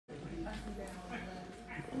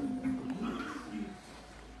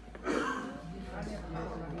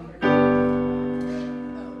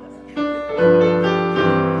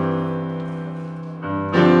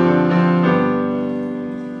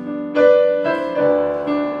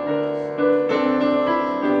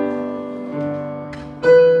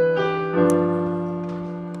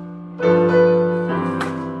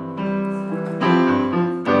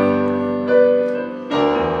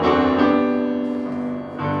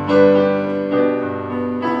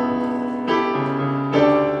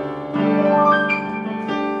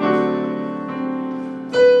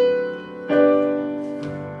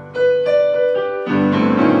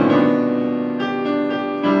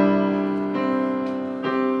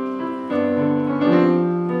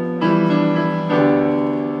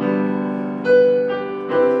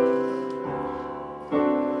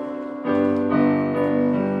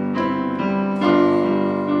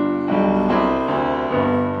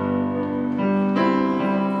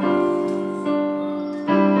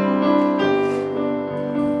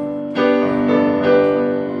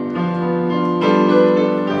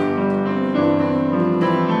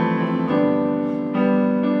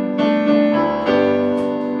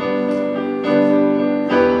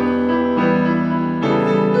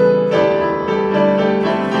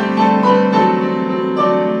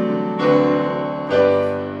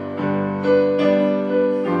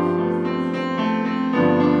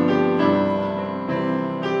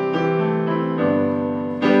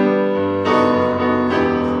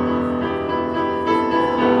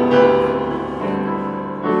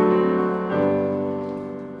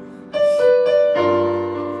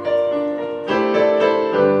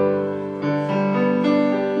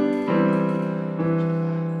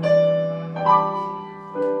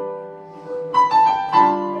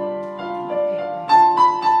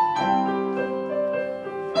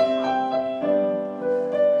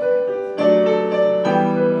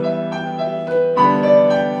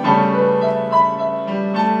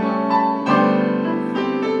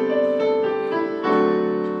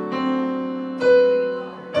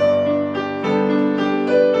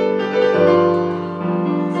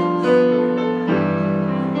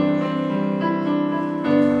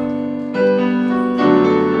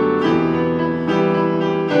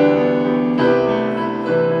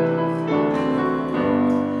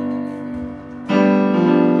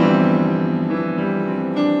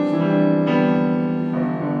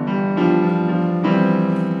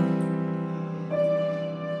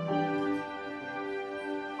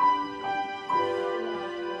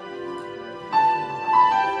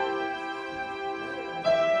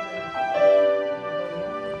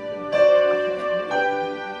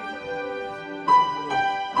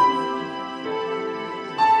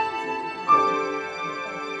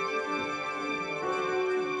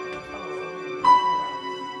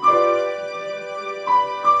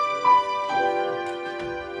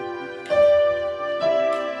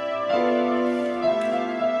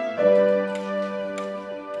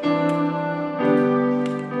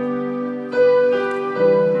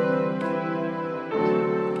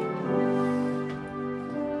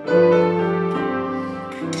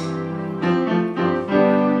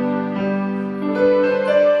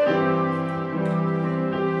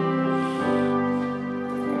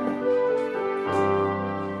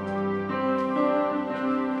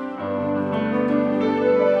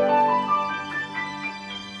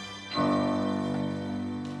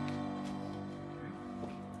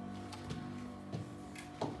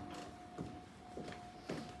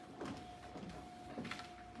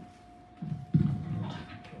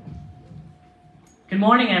Good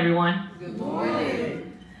morning, everyone. Good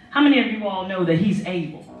morning. How many of you all know that he's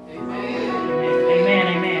able? Amen. Amen,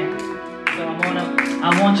 amen. So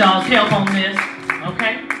I want y'all's help on this,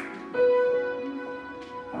 okay?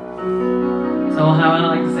 So how I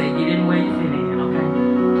like to say, get in where you fit in, okay?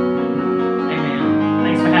 Amen.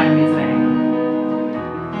 Thanks for having me today.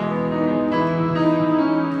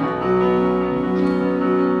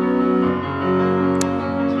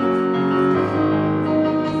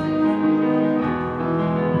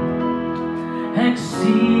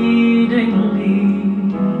 Exceedingly,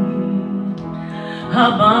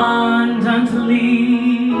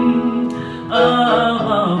 abundantly,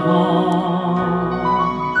 above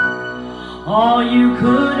all you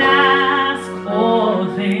could ask or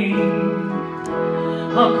think,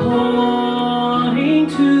 according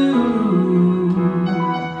to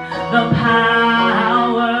the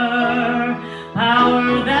power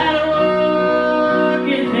that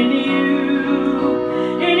worketh in you.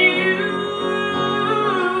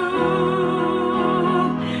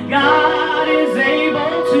 God is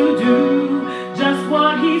able to do just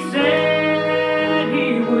what he said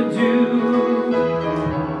he would do.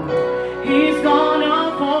 He's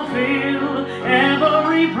gonna fulfill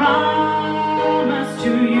every promise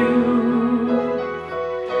to you.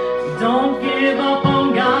 Don't give up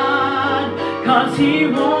on God, 'cause he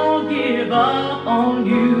won't give up on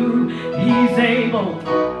you. He's able.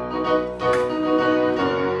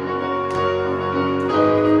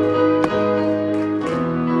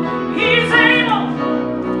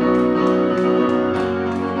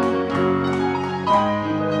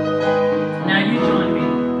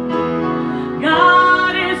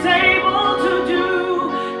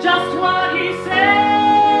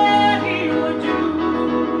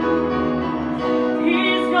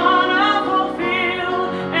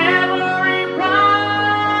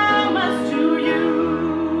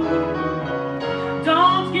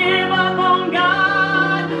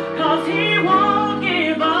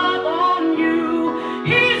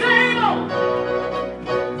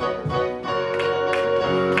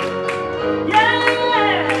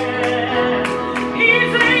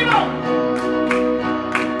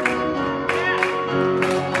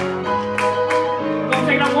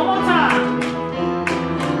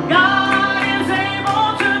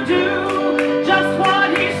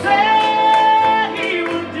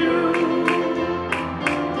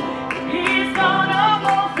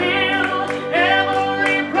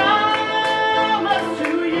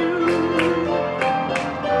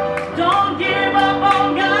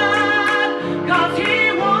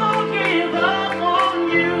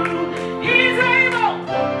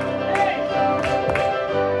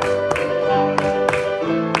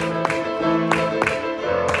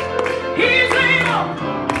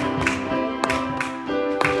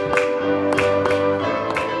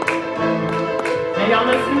 Y'all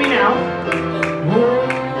listen to me now.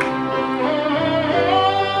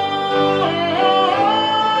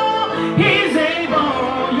 He's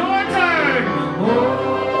able. Your turn.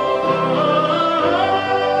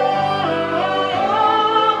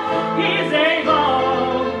 He's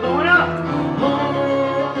able. Going up.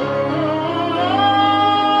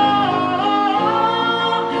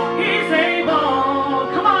 He's able.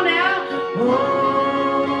 Come on now.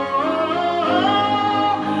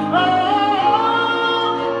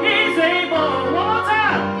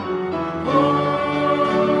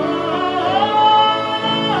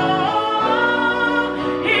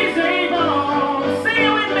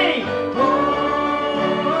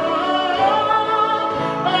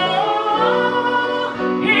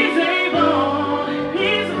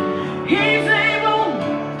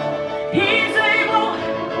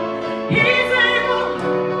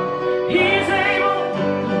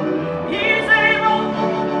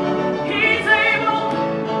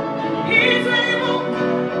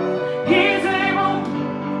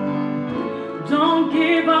 Don't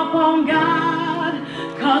give up on God,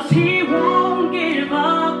 'cause he won't give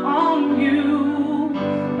up on you.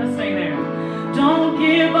 Let's stay there. Don't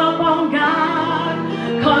give up on God,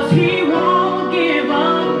 'cause he won't give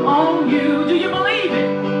up on you. Do you believe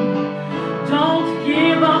it? Don't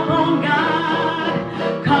give up on God,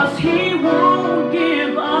 'cause he won't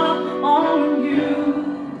give up on you.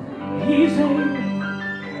 He's able.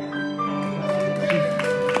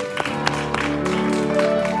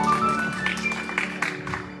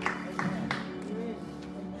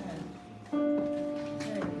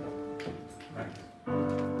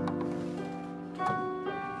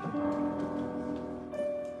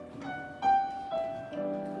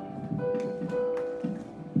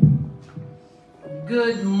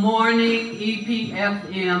 Good morning,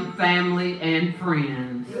 EPFM family and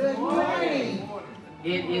friends. Good morning.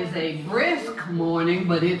 It is a brisk morning,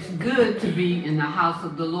 but it's good to be in the house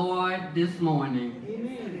of the Lord this morning.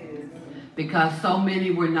 Because so many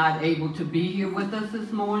were not able to be here with us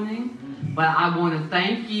this morning. But I want to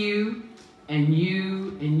thank you and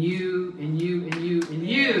you and you and you and you and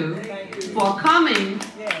you for coming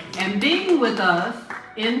and being with us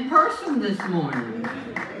in person this morning.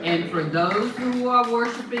 And for those who are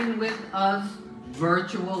worshiping with us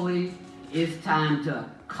virtually, it's time to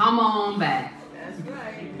come on back. That's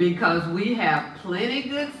right. Because we have plenty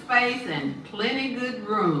good space and plenty good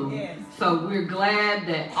room. Yes. So we're glad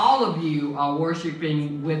that all of you are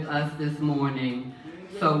worshiping with us this morning.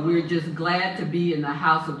 So we're just glad to be in the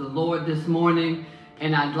house of the Lord this morning.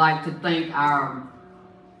 And I'd like to thank our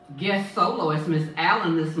guest soloist, Miss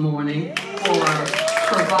Allen, this morning for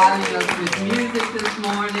providing us with music this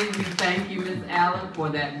morning. We thank you, Miss Allen, for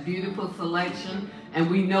that beautiful selection. And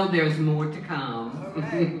we know there's more to come.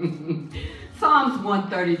 Right. Psalms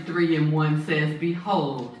 133:1 says,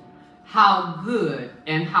 "Behold, how good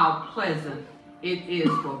and how pleasant it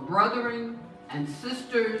is for brethren and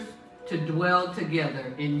sisters to dwell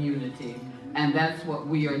together in unity." And that's what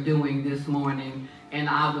we are doing this morning. And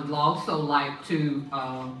I would also like to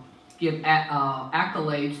give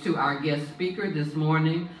accolades to our guest speaker this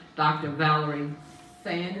morning, Dr. Valerie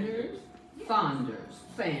Sanders.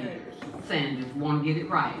 Want to get it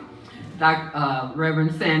right.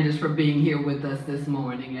 Reverend Sanders, for being here with us this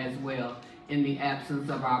morning as well, in the absence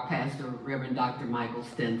of our pastor, Reverend Dr. Michael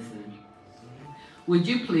Stinson. Would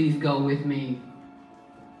you please go with me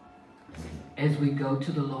as we go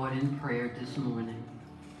to the Lord in prayer this morning?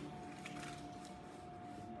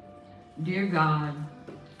 Dear God,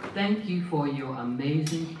 thank you for your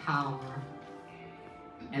amazing power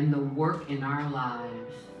and the work in our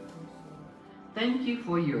lives. Thank you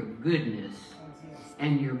for your goodness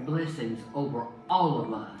and your blessings over all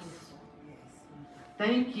of us.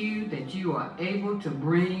 Thank you that you are able to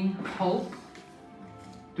bring hope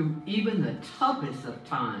through even the toughest of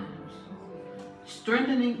times,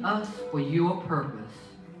 strengthening us for your purpose.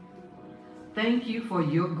 Thank you for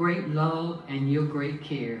your great love and your great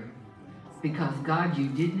care, because God, you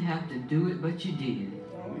didn't have to do it, but you did.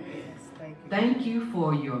 Thank you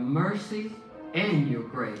for your mercy and your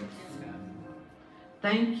grace.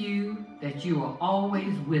 Thank you that you are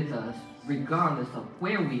always with us, regardless of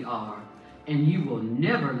where we are, and you will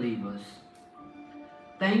never leave us.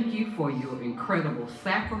 Thank you for your incredible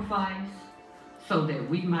sacrifice so that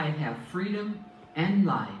we might have freedom and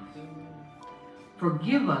life.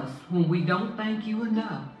 Forgive us when we don't thank you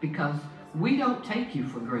enough, because we don't take you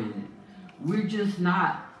for granted. We just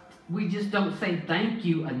don't say thank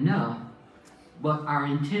you enough, but our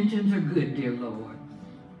intentions are good, dear Lord.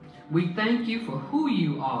 We thank you for who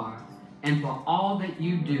you are and for all that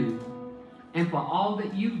you do and for all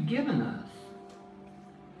that you've given us.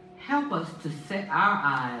 Help us to set our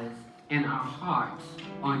eyes and our hearts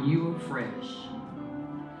on you afresh.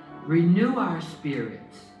 Renew our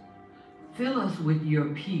spirits. Fill us with your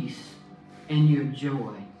peace and your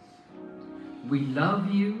joy. We love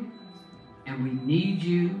you and we need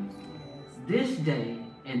you this day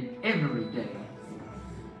and every day.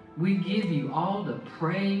 We give you all the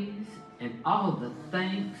praise and all the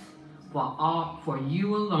thanks, for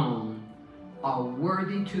you alone are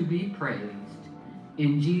worthy to be praised.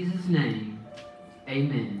 In Jesus' name,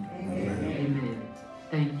 amen. Amen. Amen.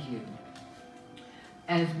 Thank you.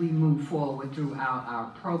 As we move forward throughout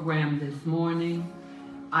our program this morning,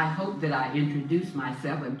 I hope that I introduced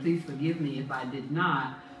myself, and please forgive me if I did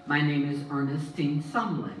not. My name is Ernestine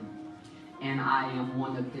Sumlin, and I am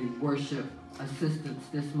one of the worship assistants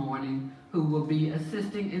this morning who will be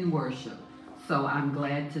assisting in worship. So I'm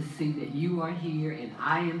glad to see that you are here and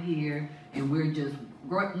I am here, and we're just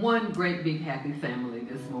one great big happy family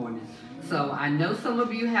this morning. So I know some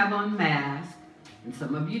of you have on masks and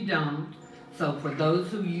some of you don't. So for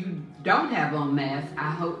those who you don't have on masks,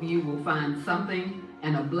 I hope you will find something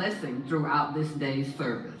and a blessing throughout this day's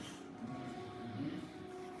service.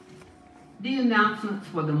 The announcements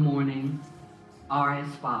for the morning are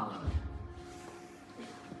as follows.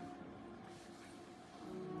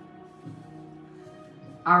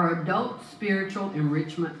 Our adult spiritual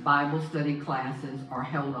enrichment Bible study classes are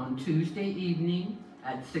held on Tuesday evening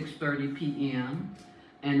at 6:30 p.m.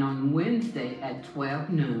 and on Wednesday at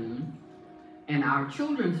 12 noon. And our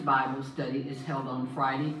children's Bible study is held on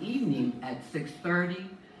Friday evening at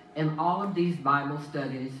 6:30, and all of these Bible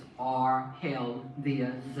studies are held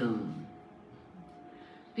via Zoom.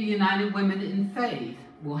 The United Women in Faith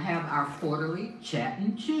will have our quarterly Chat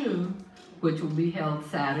and Chew, which will be held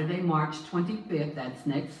Saturday, March 25th, that's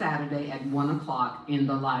next Saturday at 1 o'clock in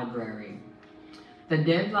the library. The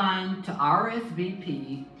deadline to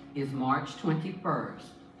RSVP is March 21st.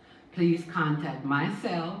 Please contact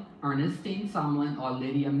myself, Ernestine Sumlin, or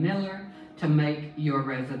Lydia Miller to make your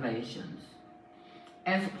reservations.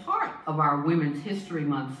 As part of our Women's History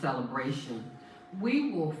Month celebration,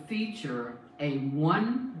 we will feature a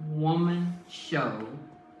one-woman show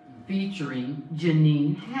featuring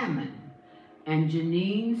Janine Hammond. And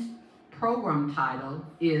Janine's program title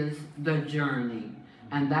is The Journey.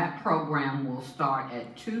 And that program will start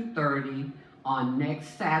at 2:30 on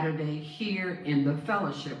next Saturday here in the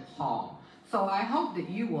Fellowship Hall. So I hope that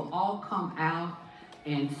you will all come out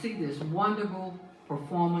and see this wonderful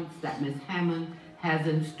performance that Ms. Hammond has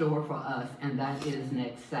in store for us, and that is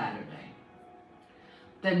next Saturday.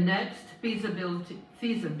 The next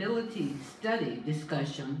feasibility study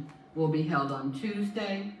discussion will be held on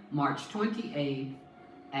Tuesday, March 28th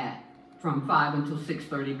from 5 until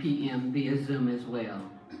 6:30 p.m. via Zoom as well.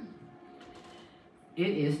 It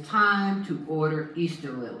is time to order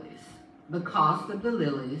Easter lilies. The cost of the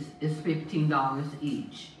lilies is $15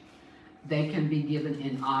 each. They can be given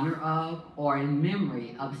in honor of or in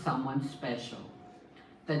memory of someone special.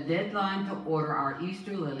 The deadline to order our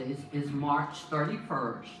Easter lilies is March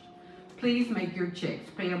 31st. Please make your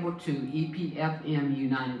checks payable to EPFM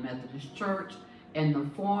United Methodist Church, and the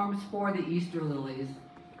forms for the Easter lilies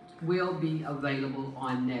will be available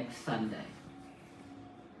on next Sunday.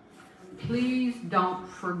 Please don't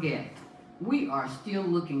forget, we are still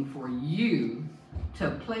looking for you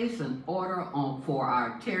to place an order for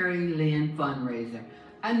our Terry Lynn fundraiser.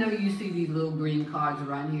 I know you see these little green cards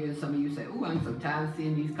around here. Some of you say, "Oh, I'm so tired of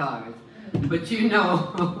seeing these cards." But you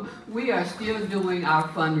know, we are still doing our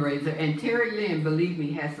fundraiser. And Terry Lynn, believe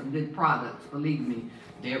me, has some good products. Believe me,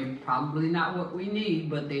 they're probably not what we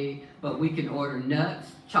need, but we can order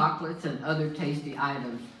nuts, chocolates, and other tasty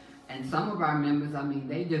items. And some of our members, I mean,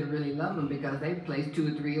 they just really love them because they've placed 2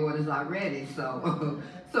 or 3 orders already. So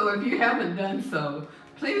if you haven't done so,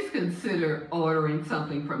 please consider ordering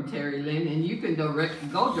something from Terry Lynn, and you can go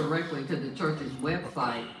directly to the church's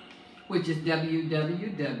website, which is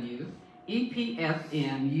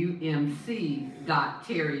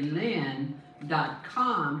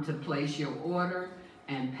www.epfmumc.terrylynn.com to place your order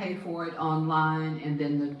and pay for it online, and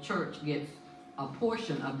then the church gets a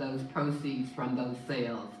portion of those proceeds from those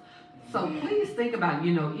sales. So please think about,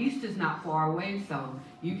 Easter's not far away, so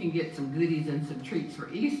you can get some goodies and some treats for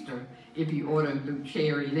Easter if you order them through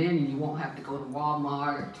Terry Lynn, and you won't have to go to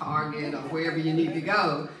Walmart or Target or wherever you need to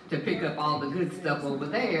go to pick up all the good stuff over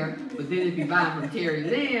there. But then if you buy them from Terry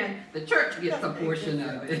Lynn, the church gets a portion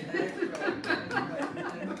of it.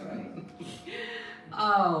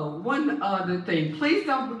 Oh, one other thing. Please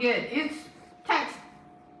don't forget, it's tax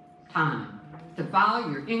time to file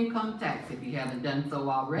your income tax if you haven't done so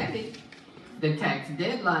already. The tax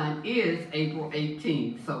deadline is April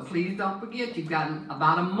 18th, so please don't forget, you've got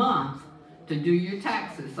about a month to do your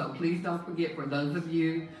taxes. So please don't forget, for those of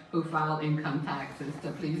you who file income taxes,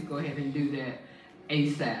 to please go ahead and do that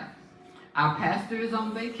ASAP. Our pastor is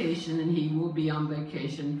on vacation, and he will be on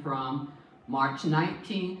vacation from March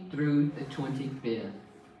 19th through the 25th.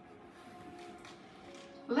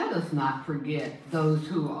 Let us not forget those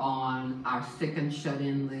who are on our sick and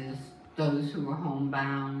shut-in list, those who are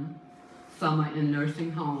homebound. Some are in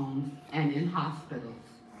nursing homes and in hospitals.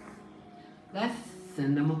 Let's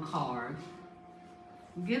send them a card.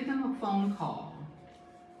 Give them a phone call.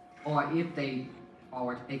 Or if they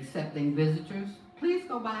are accepting visitors, please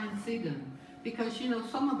go by and see them. Because,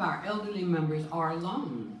 some of our elderly members are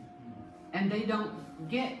alone, and they don't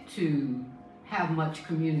get to have much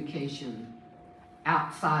communication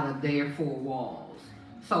outside of their 4 walls.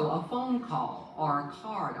 So a phone call or a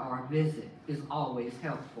card or a visit is always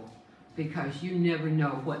helpful, because you never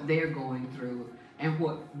know what they're going through and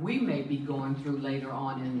what we may be going through later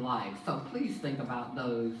on in life. So please think about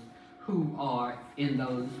those who are in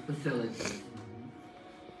those facilities.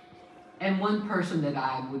 And one person that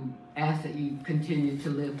I would ask that you continue to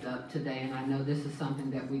lift up today, and I know this is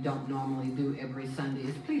something that we don't normally do every Sunday,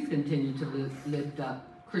 is please continue to lift up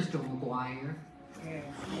Crystal McGuire.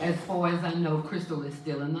 As far as I know, Crystal is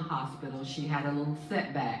still in the hospital. She had a little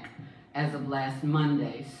setback as of last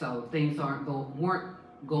Monday, so things weren't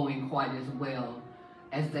going quite as well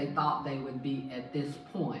as they thought they would be at this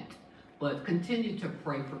point. But continue to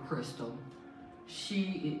pray for Crystal.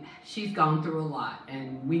 She's gone through a lot,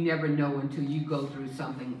 and we never know until you go through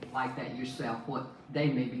something like that yourself what they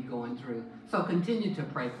may be going through. So continue to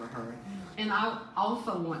pray for her. And I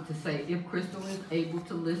also want to say, if Crystal is able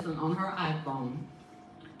to listen on her iPhone,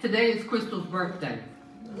 today is Crystal's birthday.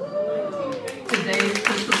 Today is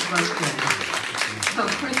Crystal's birthday. So,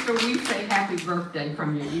 Krista, we say happy birthday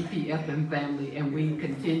from your EPFM family, and we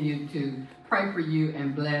continue to pray for you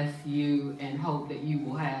and bless you and hope that you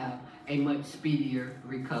will have a much speedier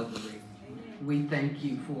recovery. We thank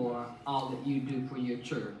you for all that you do for your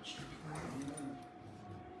church.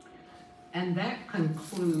 And that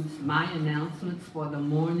concludes my announcements for the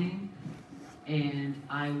morning, and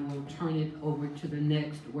I will turn it over to the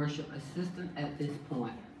next worship assistant at this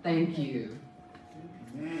point. Thank you.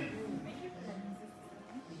 Amen.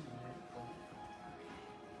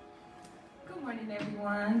 Good morning,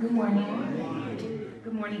 everyone. Good morning.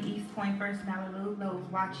 Good morning, East Point, First Malibu, those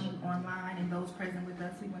watching online and those present with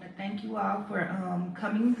us. We want to thank you all for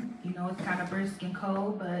coming. You know, it's kind of brisk and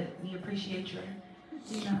cold, but we appreciate your,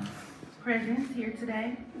 presence here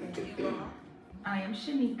today. I am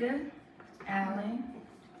Shanika Allen.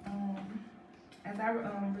 As I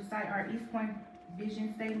recite our East Point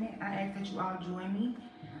vision statement, I ask that you all join me.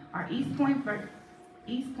 Our East Point First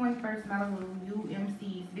Malibu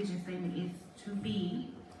UMC's vision statement is to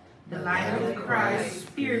be the light of Christ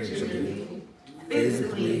spiritually,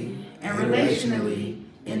 physically, and relationally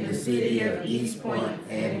in the city of East Point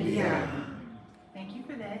and beyond. Thank you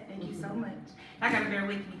for that. Thank you so much. I gotta bear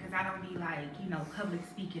with me because I don't be like, public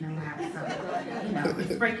speaking a lot, so,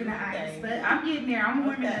 it's breaking the ice. But I'm getting there. I'm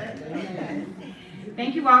warming up.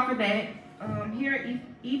 Thank you all for that. Here at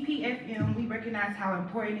EPFM, we recognize how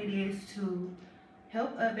important it is to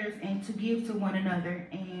help others and to give to one another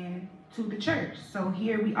and to the church. So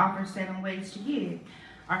here we offer 7 ways to give.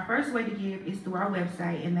 Our first way to give is through our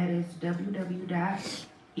website, and that is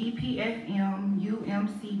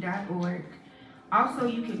www.epfmumc.org. Also,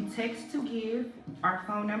 you can text to give. Our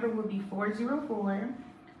phone number will be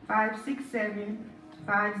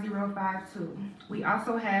 404-567-5052. We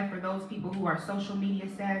also have, for those people who are social media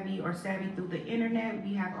savvy or savvy through the internet,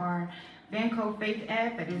 we have our Vanco Faith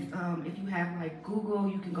app. That is, if you have like Google,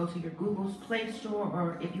 you can go to your Google's Play Store,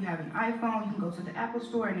 or if you have an iPhone, you can go to the Apple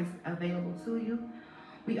Store and it's available to you.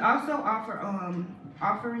 We also offer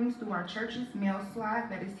offerings through our church's mail slot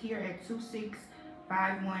that is here at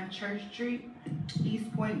 2651 Church Street, East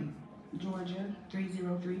Point, Georgia,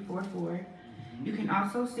 30344. You can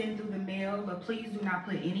also send through the mail, but please do not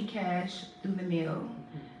put any cash through the mail.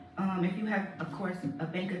 If you have, of course, a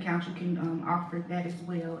bank account, you can offer that as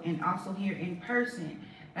well. And also here in person,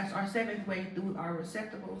 that's our 7th way, through our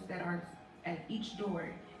receptacles that are at each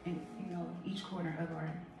door and each corner of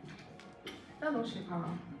our fellowship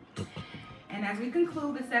hall. And as we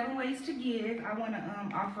conclude the 7 ways to give, I want to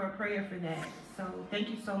offer a prayer for that. So thank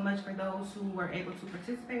you so much for those who were able to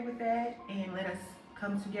participate with that, and let us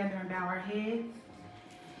come together and bow our heads.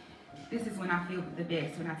 This is when I feel the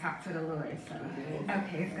best, when I talk to the Lord. So,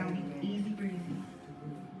 okay, it's going to be easy breezy.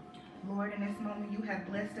 Lord, in this moment, you have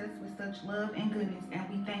blessed us with such love and goodness, and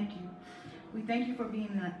we thank you. We thank you for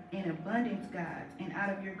being an abundance, God, and out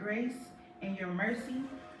of your grace and your mercy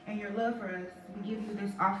and your love for us, we give you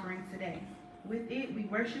this offering today. With it, we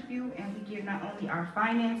worship you, and we give not only our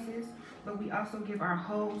finances, but we also give our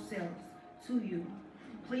whole selves to you.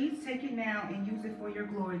 Please take it now and use it for your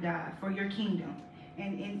glory, God, for your kingdom,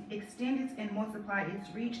 and extend it and multiply its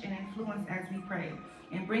reach and influence as we pray,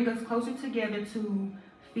 and bring us closer together to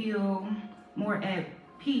feel more at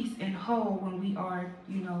peace and whole when we are,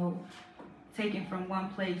 taken from one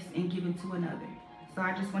place and given to another. So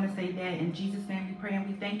I just want to say that in Jesus' name we pray, and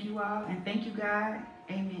we thank you all, and thank you, God.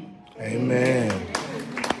 Amen. Amen.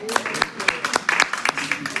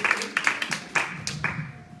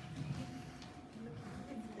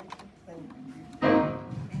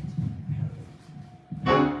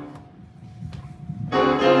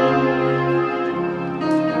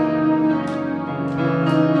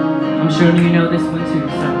 I'm sure you know this one too,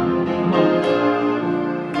 so come on.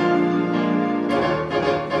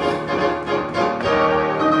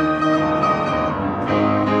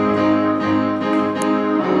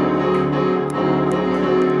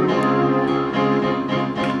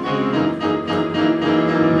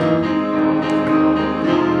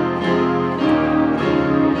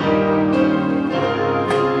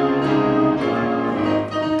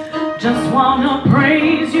 Just wanna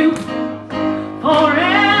praise you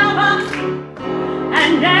forever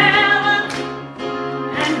and ever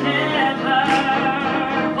and ever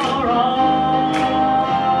for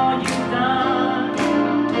all you've done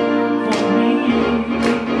for me.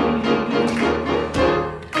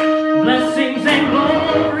 Blessings and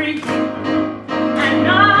glory and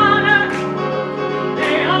honor,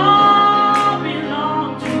 they all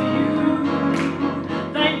belong to you.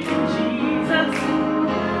 Thank you, Jesus,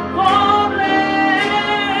 for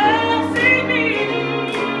blessing me.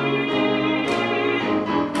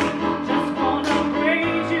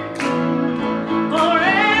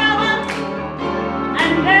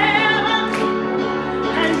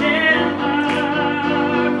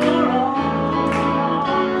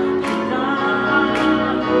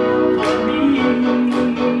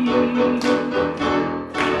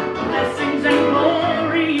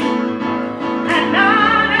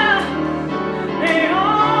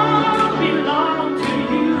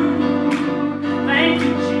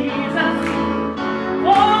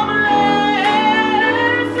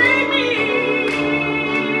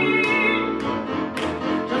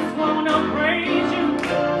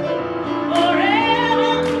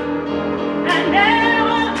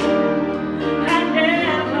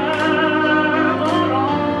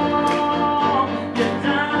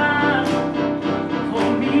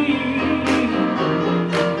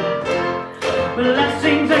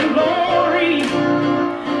 blessings and glory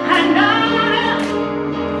and honor,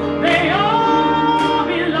 they all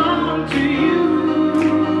belong to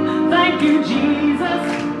you. Thank you, Jesus.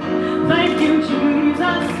 Thank you,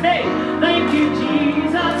 Jesus. Hey, thank you,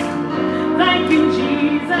 Jesus. Thank you,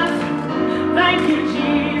 Jesus. Thank you,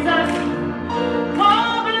 Jesus.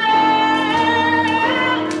 For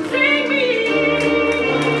blessing me.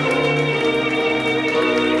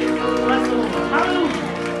 Bless the Lord. Hallelujah.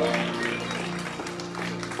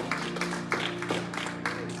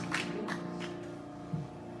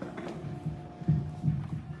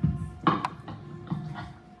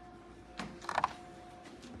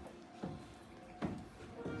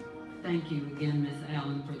 Thank you again, Miss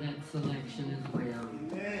Allen, for that selection as well.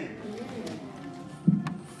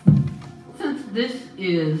 Since this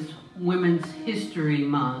is Women's History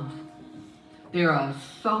Month, there are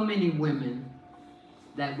so many women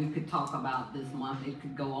that we could talk about this month. It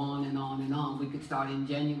could go on and on and on. We could start in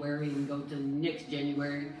January and go to next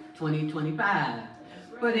January 2025.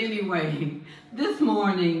 But anyway, this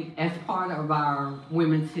morning, as part of our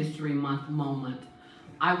Women's History Month moment,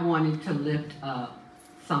 I wanted to lift up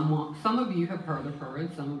someone. Some of you have heard of her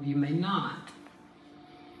and some of you may not.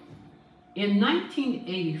 In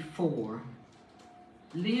 1984,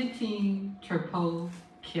 Leontine Turpin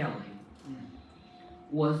Kelly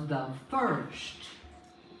was the first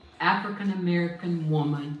African-American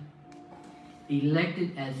woman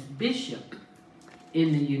elected as bishop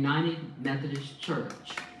in the United Methodist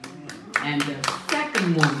Church, and the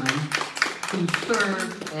second woman who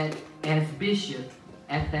served as bishop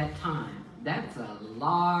at that time. That's a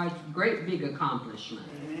large, great big accomplishment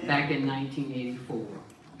back in 1984.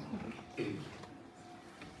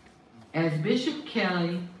 As Bishop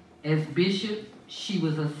Kelly, as bishop, she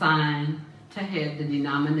was assigned to head the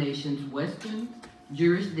denomination's Western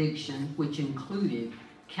jurisdiction, which included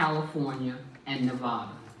California and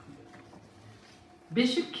Nevada.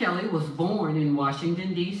 Bishop Kelly was born in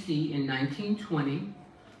Washington, D.C. in 1920,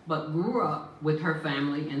 but grew up with her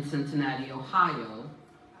family in Cincinnati, Ohio,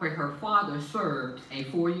 where her father served a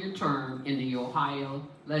 4-year term in the Ohio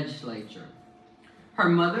legislature. Her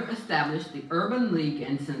mother established the Urban League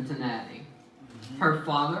in Cincinnati. Her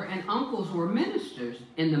father and uncles were ministers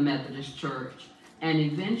in the Methodist Church, and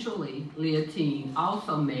eventually Leontine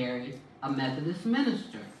also married a Methodist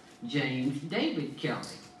minister, James David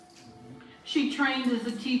Kelly. She trained as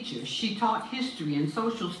a teacher. She taught history and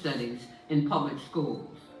social studies in public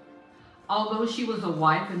schools. Although she was a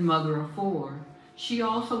wife and mother of 4, she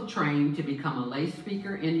also trained to become a lay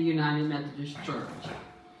speaker in the United Methodist Church.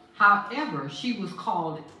 However, she was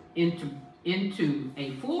called into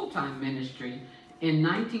a full-time ministry in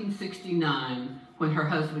 1969 when her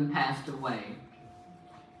husband passed away.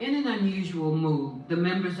 In an unusual move, the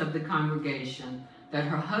members of the congregation that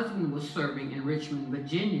her husband was serving in Richmond,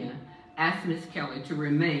 Virginia, asked Miss Kelly to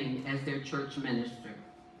remain as their church minister.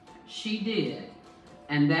 She did,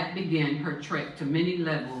 and that began her trek to many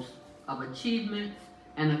levels of achievements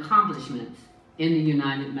and accomplishments in the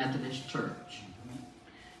United Methodist Church.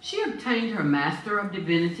 She obtained her Master of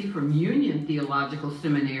Divinity from Union Theological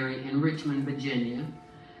Seminary in Richmond, Virginia,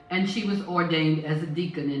 and she was ordained as a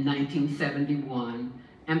deacon in 1971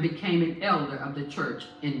 and became an elder of the church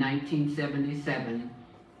in 1977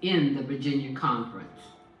 in the Virginia Conference.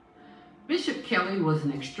 Bishop Kelly was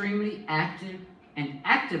an extremely active and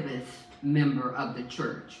activist member of the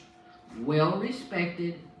church, well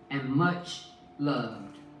respected and much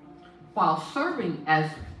loved. While serving as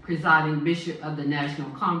presiding bishop of the National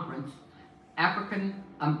Conference, African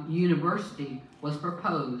University was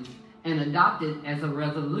proposed and adopted as a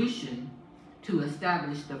resolution to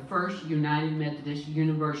establish the first United Methodist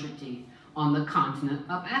University on the continent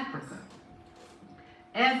of Africa.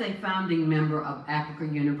 As a founding member of Africa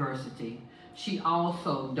University, she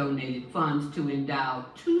also donated funds to endow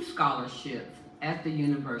 2 scholarships at the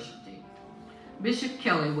university. Bishop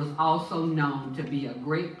Kelly was also known to be a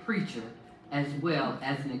great preacher as well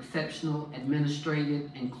as an exceptional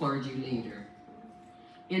administrative and clergy leader.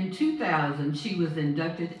 In 2000, she was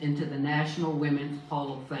inducted into the National Women's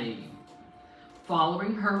Hall of Fame.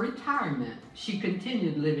 Following her retirement, she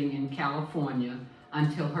continued living in California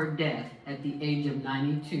until her death at the age of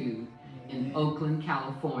 92 in Oakland,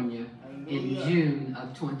 California in June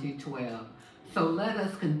of 2012. So let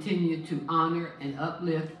us continue to honor and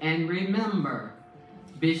uplift and remember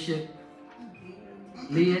Bishop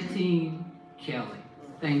Leontine Kelly.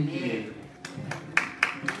 Thank you.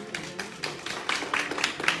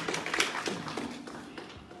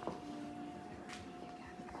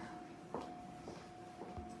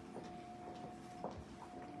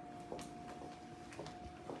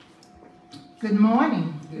 Good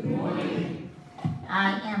morning. Good morning.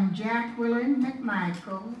 I am Jacqueline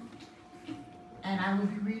McMichael, and I will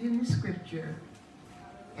be reading the scripture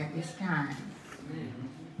at this time.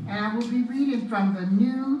 And I will be reading from the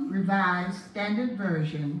New Revised Standard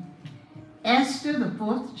Version, Esther, the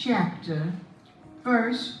 4th chapter,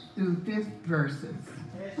 1st through 5th verses.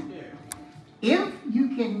 Esther. If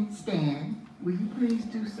you can stand, will you please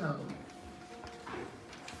do so?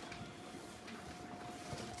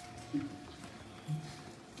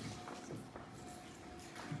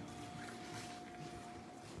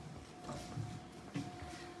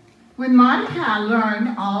 When Mordecai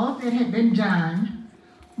learned all that had been done,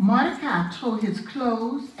 Mordecai tore his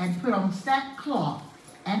clothes and put on sackcloth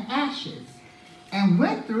and ashes and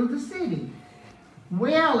went through the city,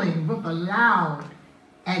 wailing with a loud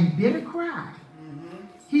and bitter cry.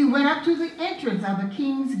 He went up to the entrance of the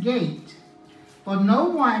king's gate, for no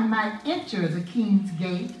one might enter the king's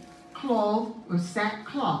gate clothed with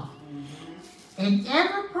sackcloth. In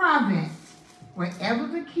every province, wherever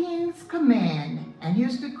the king's command and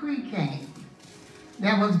his decree came,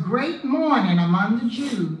 there was great mourning among the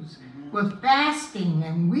Jews, with fasting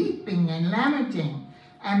and weeping and lamenting,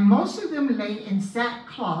 and most of them lay in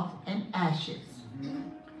sackcloth and ashes.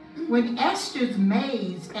 When Esther's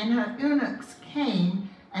maids and her eunuchs came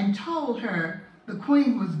and told her the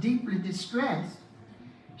queen was deeply distressed,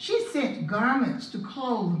 she sent garments to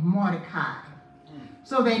clothe Mordecai,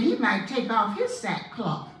 so that he might take off his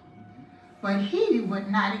sackcloth. But he would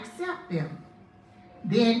not accept them.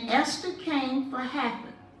 Then Esther came for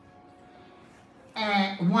Hathach,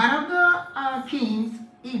 and one of the king's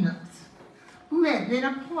eunuchs, who had been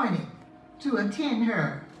appointed to attend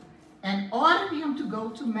her, and ordered him to go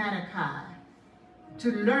to Mordecai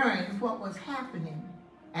to learn what was happening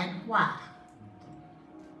and why.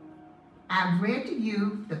 I've read to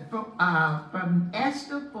you from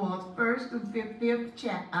Esther 4, 1st through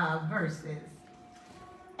 5th verses.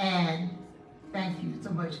 And thank you so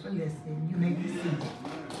much for listening. You may be seated.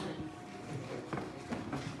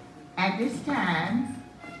 At this time,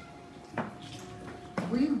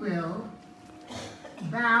 we will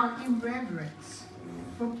bow in reverence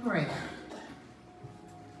for prayer.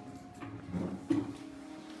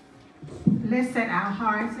 Let's set our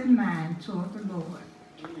hearts and minds toward the Lord.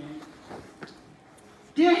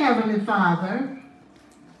 Dear Heavenly Father,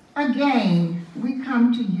 again we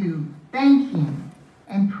come to you thanking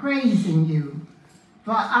and praising you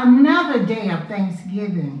for another day of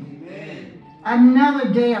Thanksgiving,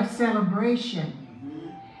 another day of celebration,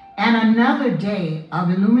 and another day of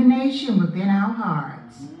illumination within our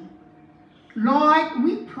hearts. Lord,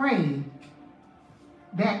 we pray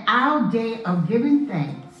that our day of giving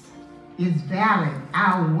thanks is valid,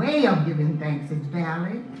 our way of giving thanks is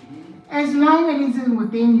valid, as long as it is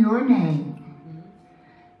within your name.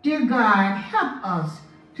 Dear God, help us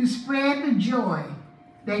to spread the joy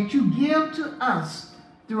that you give to us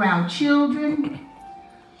through our children,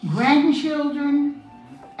 grandchildren,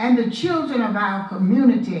 and the children of our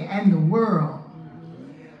community and the world.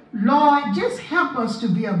 Lord, just help us to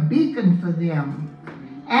be a beacon for them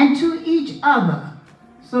and to each other,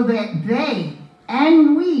 so that they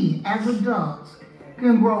and we as adults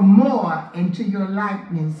can grow more into your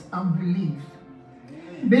likeness of belief.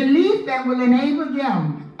 Belief that will enable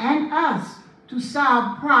them and us to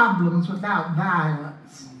solve problems without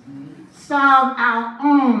violence, solve our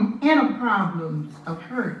own inner problems of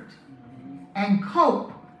hurt, and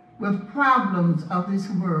cope with problems of this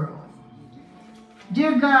world.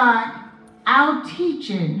 Dear God, our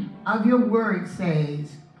teaching of your word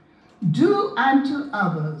says, do unto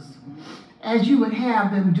others as you would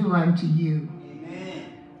have them do unto you.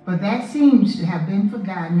 But that seems to have been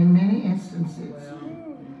forgotten in many instances.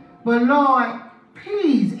 But Lord,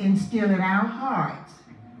 please instill in our hearts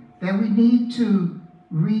that we need to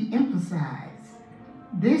re-emphasize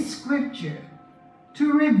this scripture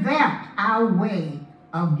to revamp our way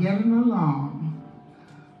of getting along.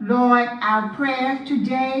 Lord, our prayer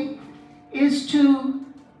today is to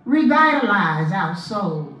revitalize our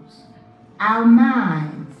souls, our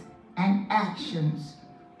minds, and actions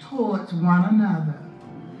towards one another,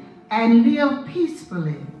 and live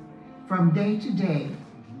peacefully from day to day.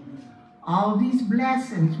 All these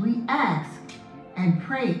blessings we ask and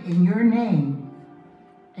pray in your name.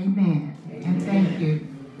 Amen. Amen. And thank you.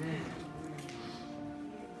 Amen.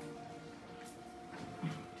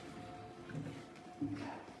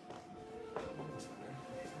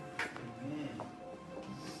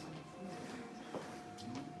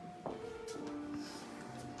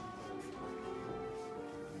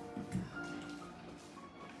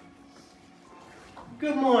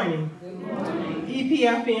 Good morning. Good morning.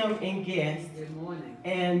 EPFM and guests. Good morning.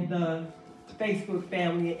 And the Facebook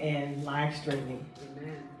family and live streaming.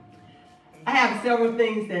 I have several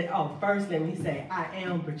things that, first let me say, I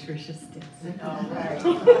am Patricia Stinson. All right.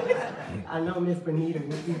 I know Miss Bonita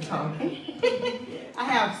will be talking. I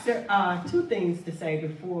have two things to say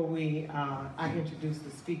before I introduce the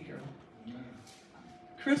speaker.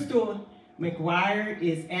 Crystal McGuire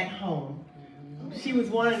is at home. She was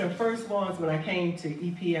one of the first ones when I came to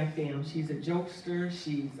EPFM. She's a jokester,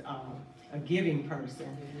 she's a giving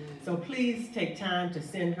person. So please take time to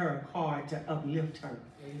send her a card to uplift her,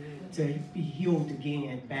 to be healed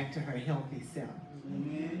again, back to her healthy self.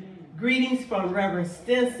 Greetings from Reverend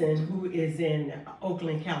Stinson, who is in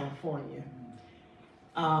Oakland, California.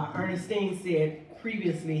 Ernestine said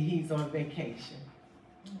previously he's on vacation.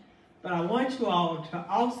 But I want you all to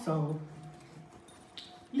also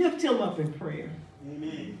lift him up in prayer.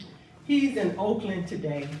 Amen. He's in Oakland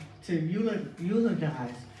today to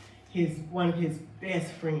eulogize one of his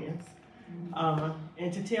best friends,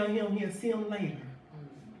 and to tell him he'll see him later.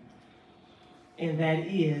 And that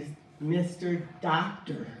is Mr.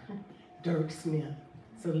 Dr. Dirk Smith.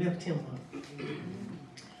 So lift him up.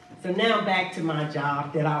 So now back to my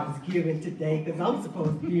job that I was given today, because I'm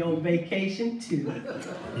supposed to be on vacation too.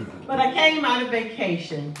 But I came out of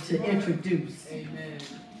vacation to introduce.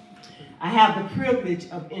 I have the privilege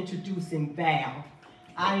of introducing Val.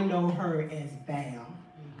 I know her as Val,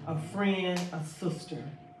 a friend, a sister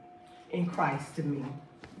in Christ to me.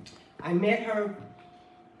 I met her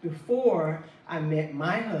before I met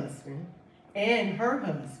my husband and her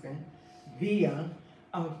husband via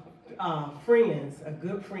a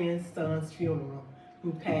good friend's son's funeral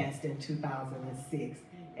who passed in 2006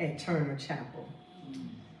 at Turner Chapel.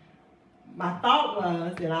 My thought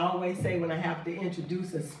was, and I always say when I have to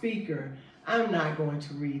introduce a speaker, I'm not going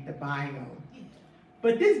to read the bio.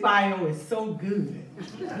 But this bio is so good.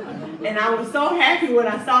 And I was so happy when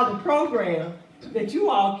I saw the program that you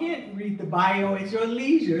all can't read the bio at your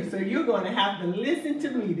leisure, so you're going to have to listen to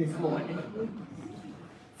me this morning.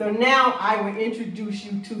 So now I will introduce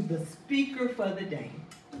you to the speaker for the day.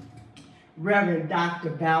 Reverend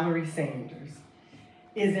Dr. Valerie Sanders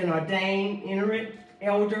is an ordained itinerant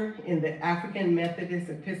elder in the African Methodist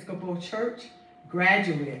Episcopal Church,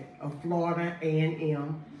 graduate of Florida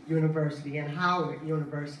A&M University and Howard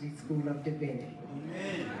University School of Divinity.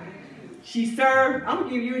 Amen. She served, I'm going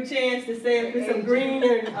to give you a chance to say it with some green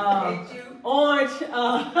and orange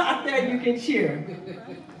out there you can cheer.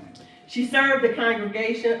 She served the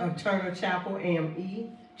congregation of Turner Chapel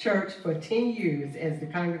AME Church for 10 years as the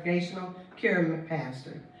congregational care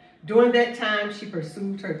pastor. During that time, she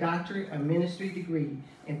pursued her doctorate of ministry degree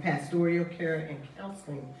in pastoral care and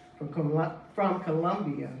counseling from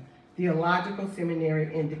Columbia Theological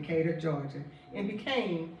Seminary in Decatur, Georgia, and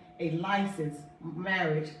became a licensed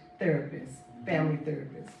marriage therapist, family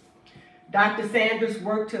therapist. Dr. Sanders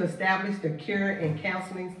worked to establish the Care and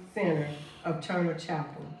Counseling Center of Turner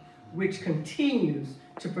Chapel, which continues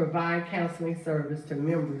to provide counseling service to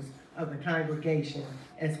members of the congregation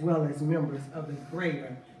as well as members of the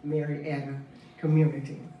greater Marietta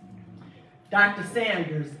community. Dr.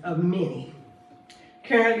 Sanders, of many,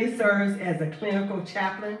 currently serves as a clinical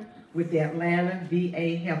chaplain with the Atlanta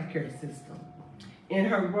VA healthcare system. In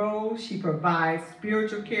her role, she provides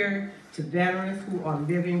spiritual care to veterans who are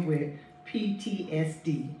living with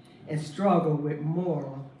PTSD and struggle with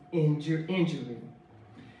moral injury.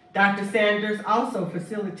 Dr. Sanders also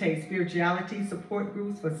facilitates spirituality support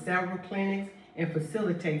groups for several clinics and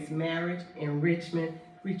facilitates marriage enrichment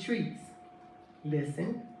retreats.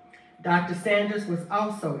 Listen, Dr. Sanders was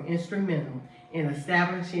also instrumental in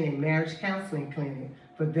establishing a marriage counseling clinic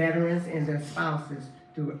for veterans and their spouses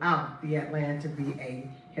throughout the Atlanta VA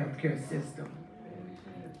healthcare system.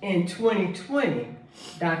 In 2020,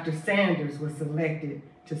 Dr. Sanders was selected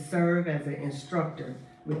to serve as an instructor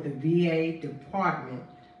with the VA Department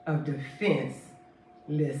of Defense,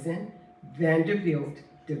 listen, Vanderbilt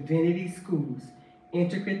Divinity School's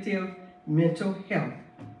Integrative Mental Health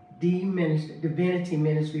Divinity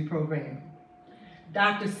Ministry Program.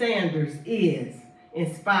 Dr. Sanders is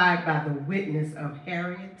inspired by the witness of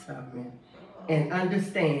Harriet Tubman and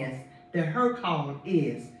understands that her call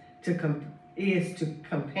is to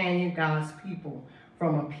companion God's people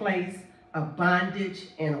from a place of bondage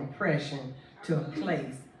and oppression to a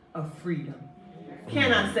place of freedom.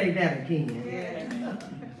 Can I say that again? Yeah.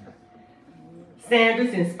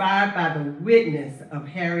 Sanders, inspired by the witness of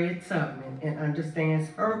Harriet Tubman, and understands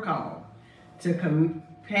her call to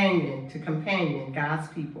companion God's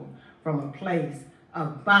people from a place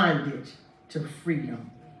of bondage to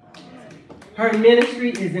freedom. Her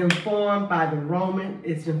ministry is informed by Romans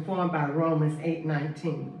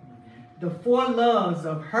 8:19. The four loves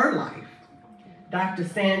of her life Dr.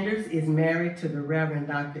 Sanders is married to the Reverend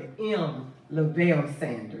Dr. M. Lavelle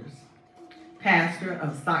Sanders, pastor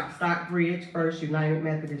of Stockbridge First United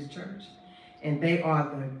Methodist Church, and they are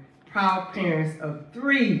the proud parents of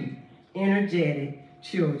 3 energetic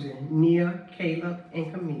children, Nia, Caleb,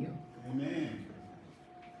 and Camille. Amen.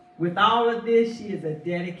 With all of this, she is a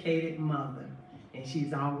dedicated mother, and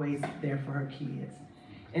she's always there for her kids.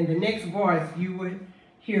 And the next voice you will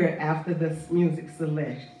hear after the music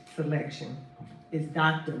selection is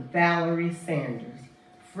Dr. Valerie Sanders,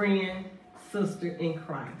 friend, sister in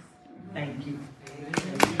Christ. Thank you.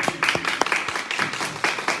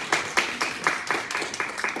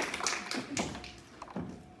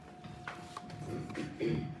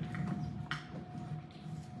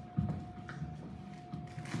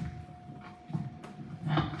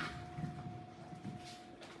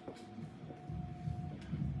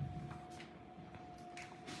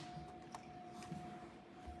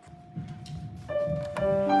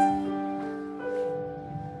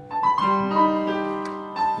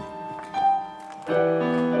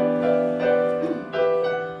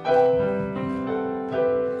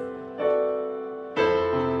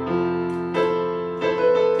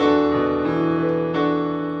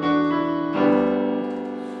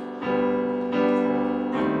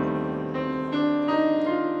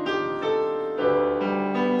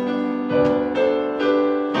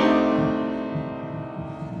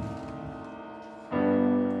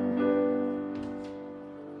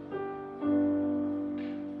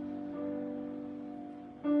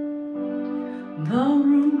 The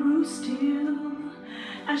room grew still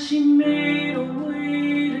as she made her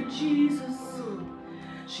way to Jesus.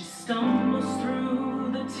 She stumbles through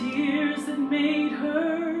the tears that made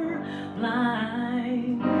her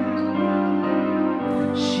blind.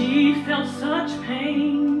 She felt such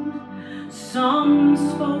pain. Some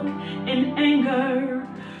spoke in anger.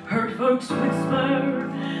 Heard folks whisper,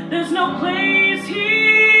 "There's no place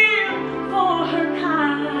here for her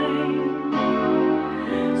kind."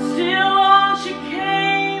 Still on she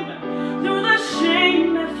came through the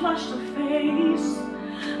shame that flushed her face,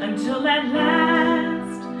 until at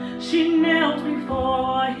last she knelt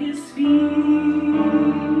before his feet.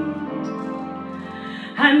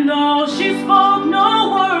 And though she spoke no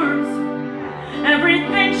words,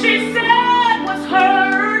 everything she said was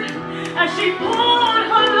heard, as she poured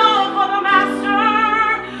her love for the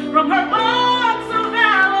Master from her box of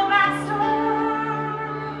alabaster.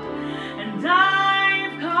 And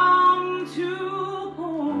I've come to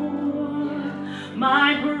pour my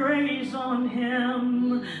praise on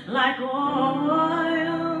him like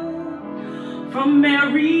oil from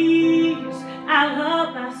Mary's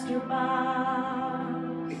alabaster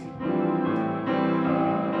box.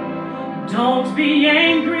 Don't be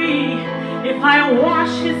angry if I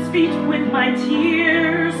wash his feet with my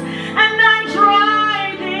tears and I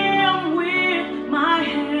dry them with my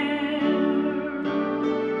hair.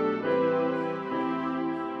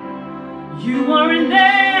 You weren't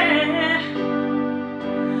there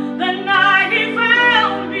the night he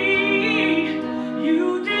found me.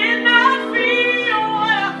 You did not feel what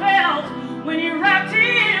I felt when he wrapped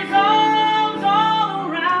his arms all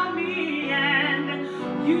around me. And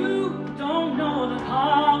you don't know the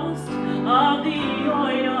cost of the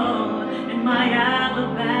oil in my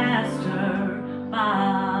alabaster box.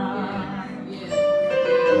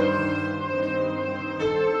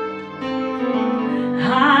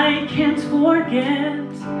 I can't forget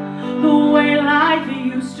the way life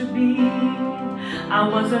used to be. I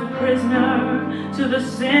was a prisoner to the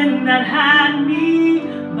sin that had me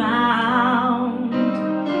bound.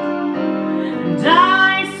 And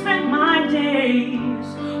I spent my days,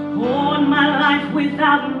 poured my life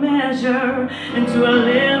without measure into a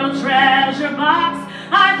little treasure box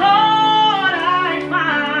I thought I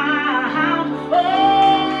found.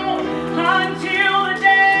 Oh, until the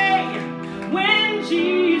day when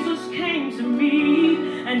Jesus came to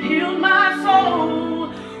me and healed my soul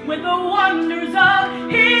with the wonders of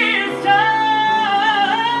his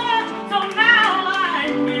touch. So now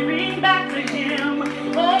I'm giving back to him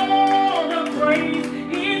all the praise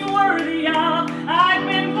he's worthy of. I've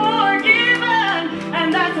been forgiven,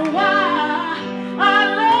 and that's why I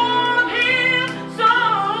love him so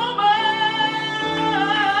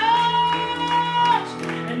much.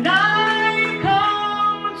 And I've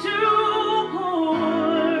come to pour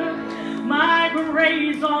my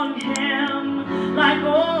praise on him like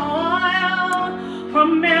oil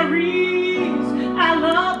from Mary's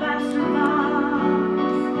alabaster box.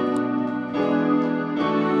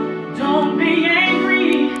 Don't be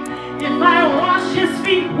angry if I wash his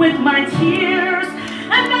feet with my tears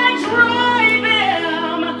and I dry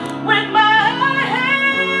them with my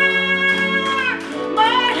hair.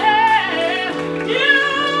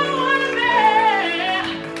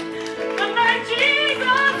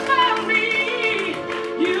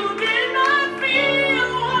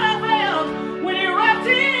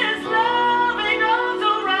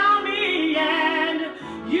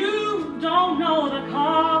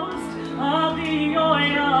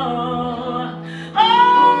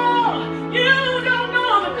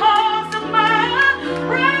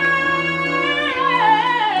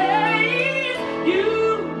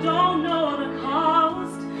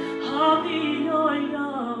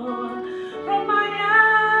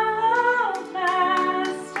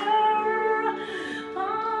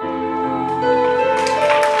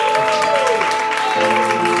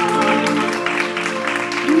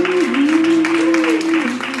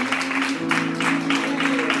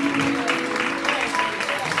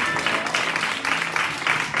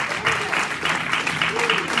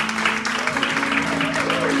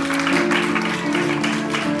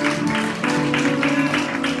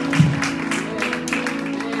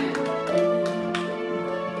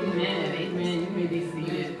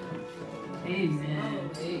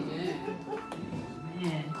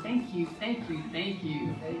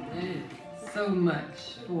 so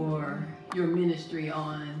much for your ministry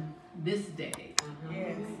on this day.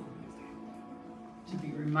 Yes. To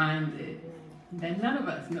be reminded that none of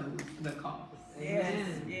us knows the cost. Yes.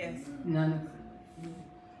 Yes. None of us.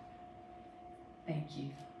 Thank you.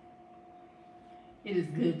 It is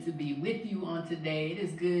good to be with you on today. It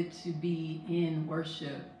is good to be in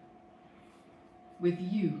worship with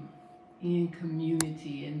you, in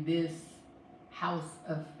community, in this house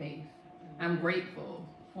of faith. I'm grateful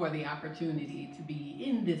for the opportunity to be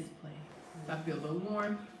in this place. I feel the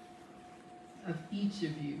warmth of each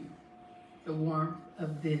of you, the warmth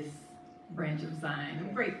of this branch of Zion.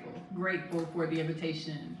 I'm grateful for the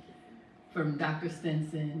invitation from Dr.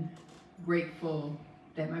 Stinson. Grateful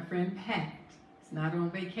that my friend Pat is not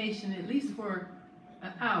on vacation, at least for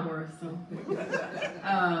an hour or so.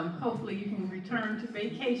 Hopefully you can return to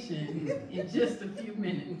vacation in just a few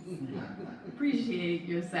minutes. Appreciate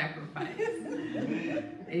your sacrifice.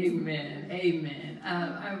 Amen. Amen.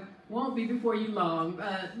 I won't be before you long.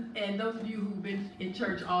 And those of you who've been in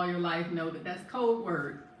church all your life know that that's code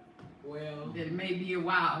word. Well, that it may be a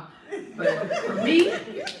while, but for me,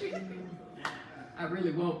 I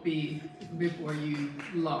really won't be before you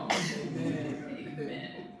long. Amen.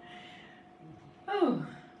 Amen. Oh,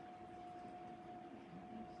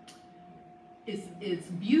 it's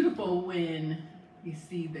beautiful when you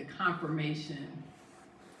see the confirmation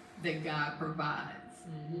that God provides.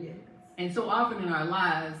 Yes. And so often in our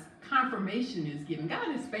lives, confirmation is given.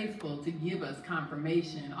 God is faithful to give us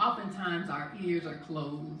confirmation. Oftentimes our ears are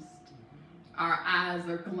closed, our eyes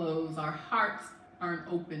are closed, our hearts aren't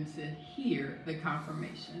open to hear the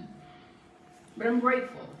confirmation. But I'm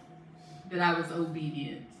grateful that I was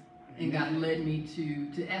obedient and God led me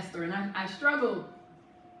to Esther. And I struggled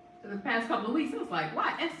the past couple of weeks. I was like,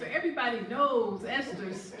 why Esther? Everybody knows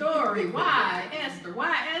Esther's story. Why Esther?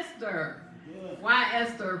 Why Esther? Why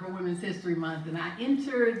Esther for Women's History Month? And I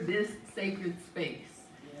entered this sacred space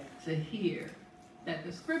to hear that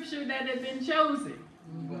the scripture that had been chosen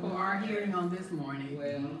for our hearing on this morning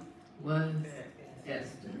was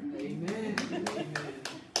Esther. Amen.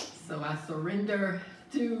 So I surrender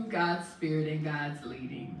to God's Spirit and God's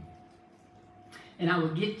leading. And I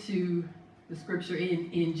will get to the scripture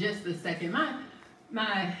in just a second.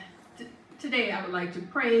 Today I would like to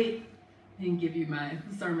pray and give you my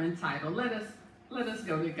sermon title. Let us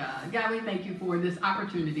go to God. God, we thank you for this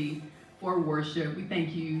opportunity for worship. We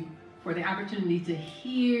thank you for the opportunity to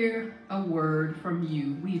hear a word from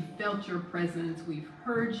you. We've felt your presence. We've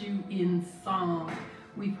heard you in song.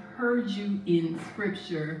 We've heard you in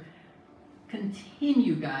scripture.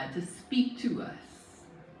 Continue, God, to speak to us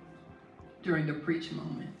during the preach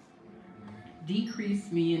moment.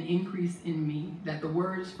 Decrease me and increase in me, that the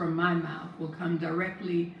words from my mouth will come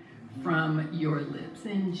directly from your lips.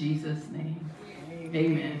 In Jesus' name,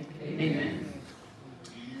 amen. Amen.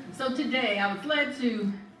 So today I was led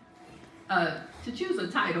to choose a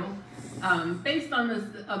title based on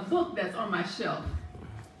a book that's on my shelf.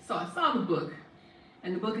 So I saw the book,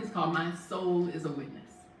 and the book is called My Soul is a Witness.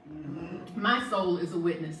 My Soul is a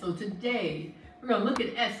Witness. So today we're going to look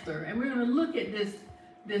at Esther, and we're going to look at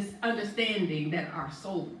this understanding that our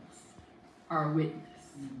souls are a witness.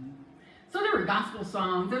 So there were gospel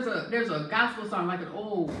songs. There's a gospel song, like an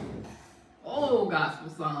old gospel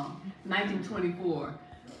song, 1924,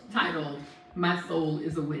 titled "My Soul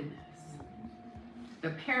is a Witness."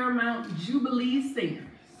 The Paramount Jubilee Singers.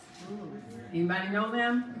 Anybody know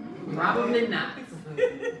them? Probably not.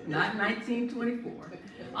 Not 1924.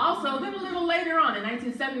 Also, then a little later on, in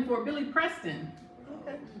 1974, Billy Preston.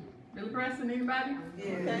 Billy Preston, anybody?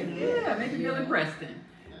 Yeah, maybe Billy Preston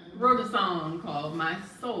wrote a song called "My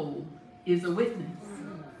Soul is a Witness."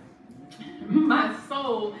 My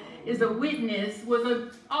Soul is a Witness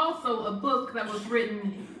was also a book that was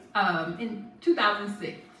written in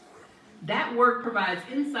 2006. That work provides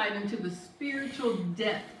insight into the spiritual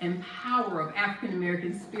depth and power of African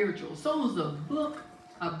American spirituals. So it was a book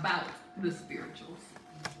about the spirituals.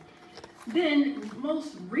 Then,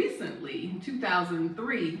 most recently, in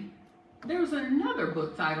 2003, there was another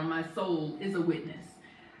book titled "My Soul is a Witness."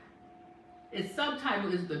 Its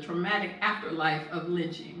subtitle is "The Traumatic Afterlife of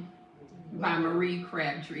Lynching" by Marie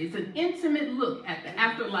Crabtree. It's an intimate look at the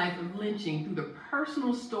afterlife of lynching through the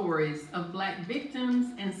personal stories of Black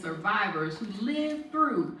victims and survivors who lived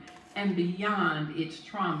through and beyond its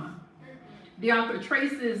trauma. The author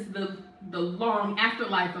traces the long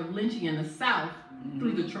afterlife of lynching in the South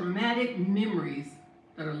through the traumatic memories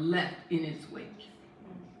that are left in its wake.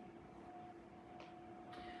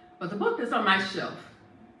 But the book that's on my shelf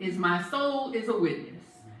is "My Soul is a Witness,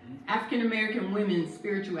 African American Women's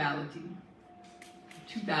Spirituality,"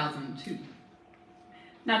 2002.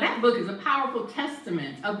 Now, that book is a powerful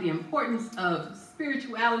testament of the importance of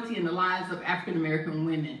spirituality in the lives of African American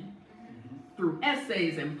women. Through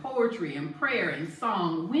essays and poetry and prayer and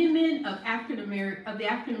song, women of the African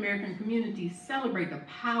American community celebrate the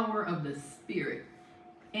power of the Spirit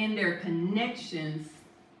and their connections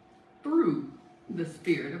through the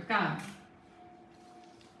Spirit of God.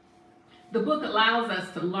 The book allows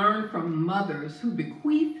us to learn from mothers who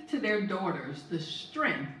bequeath to their daughters the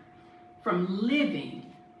strength from living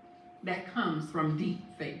that comes from deep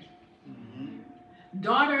faith.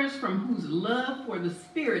 Daughters from whose love for the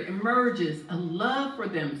Spirit emerges a love for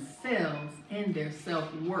themselves and their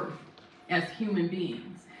self-worth as human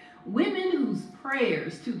beings. Women whose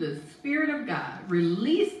prayers to the Spirit of God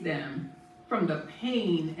release them from the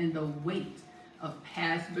pain and the weight of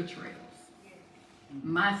past betrayals.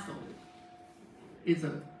 My soul is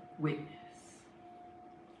a witness.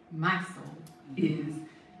 My soul is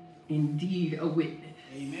indeed a witness.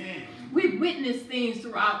 Amen. We've witnessed things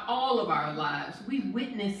throughout all of our lives. We've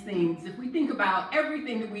witnessed things. If we think about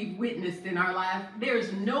everything that we've witnessed in our life,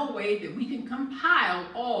 there's no way that we can compile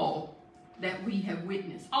all that we have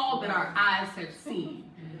witnessed, all that our eyes have seen.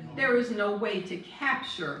 There is no way to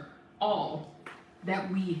capture all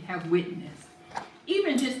that we have witnessed.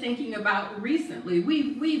 Even just thinking about recently,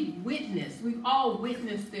 we've all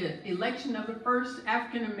witnessed the election of the first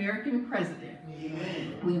African-American president.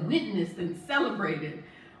 Amen. We witnessed and celebrated.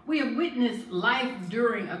 We have witnessed life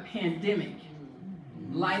during a pandemic,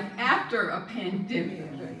 life after a pandemic,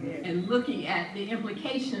 and looking at the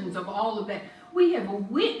implications of all of that. We have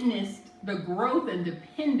witnessed the growth and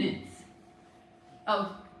dependence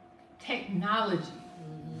of technology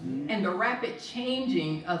and the rapid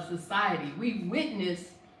changing of society. We've witnessed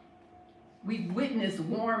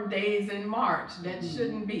warm days in March that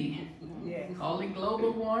shouldn't be. Call it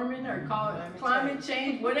global warming or call it climate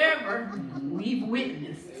change, whatever. We've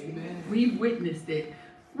witnessed. We've witnessed it.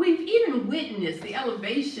 We've even witnessed the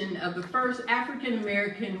elevation of the first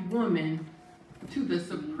African-American woman to the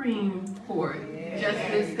Supreme Court,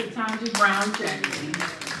 Justice Ketanji Brown Jackson,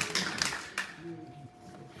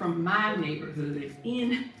 from my neighborhood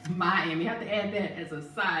in Miami. I have to add that as a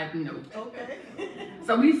side note. Okay.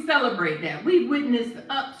 So we celebrate that. We've witnessed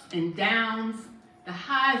the ups and downs, the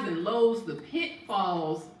highs and lows, the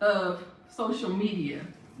pitfalls of social media.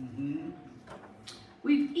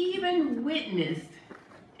 We've even witnessed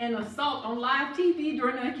an assault on live TV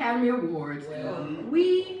during the Academy Awards.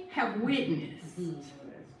 We have witnessed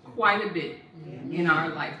quite a bit in our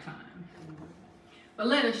lifetime. But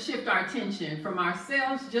let us shift our attention from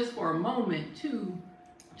ourselves just for a moment to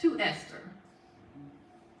Esther.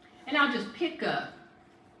 And I'll just pick up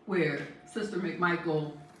where Sister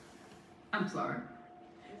McMichael,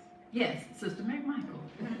 Sister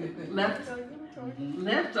McMichael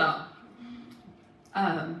left off.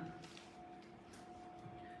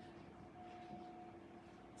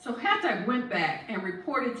 So Hattab went back and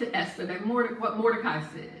reported to Esther that what Mordecai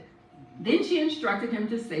said. Then she instructed him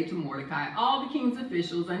to say to Mordecai, all the king's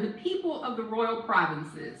officials and the people of the royal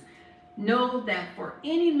provinces know that for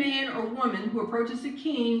any man or woman who approaches the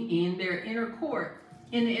king in the inner court,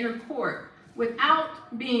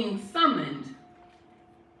 without being summoned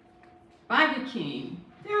by the king,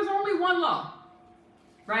 there's only one law,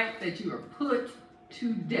 right? That you are put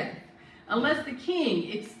to death, unless the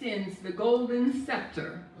king extends the golden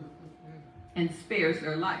scepter and spares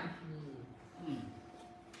their life.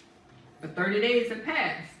 But 30 days have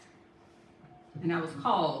passed, and I was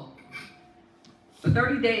called. But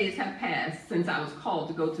 30 days have passed since I was called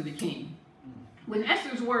to go to the king. When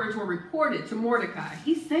Esther's words were reported to Mordecai,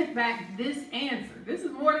 he sent back this answer. This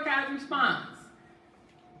is Mordecai's response.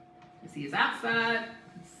 As he is outside,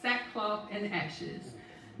 sackcloth and ashes.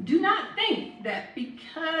 Do not think that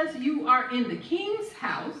because you are in the king's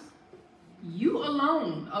house, you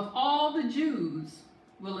alone of all the Jews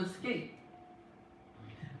will escape.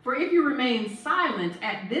 For if you remain silent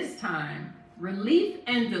at this time, relief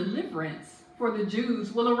and deliverance for the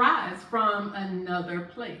Jews will arise from another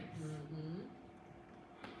place.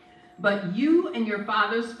 But you and your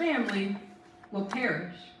father's family will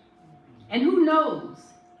perish. And who knows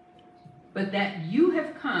but that you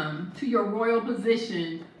have come to your royal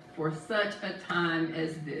position for such a time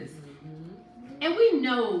as this. And we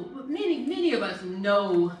know, many of us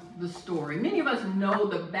know the story. Many of us know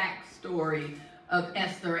the backstory of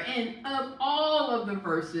Esther, and of all of the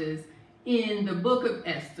verses in the book of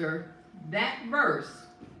Esther, that verse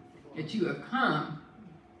that you have come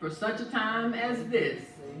for such a time as this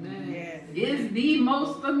is the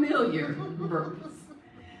most familiar verse.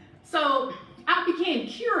 So I became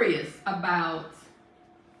curious about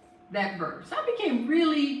that verse. I became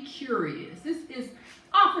really curious. This is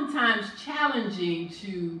oftentimes challenging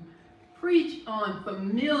to preach on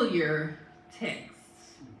familiar texts.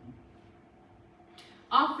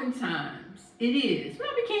 Oftentimes it is. When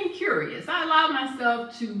I became curious, I allowed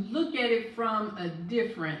myself to look at it from a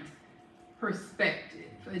different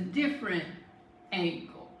perspective, a different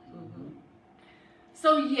angle.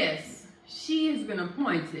 So yes, she has been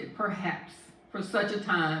appointed perhaps for such a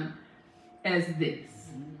time as this.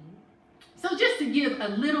 So just to give a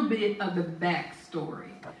little bit of the backstory,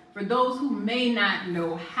 for those who may not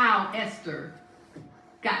know how Esther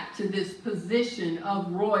got to this position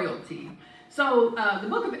of royalty. So the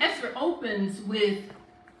book of Esther opens with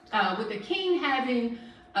the king having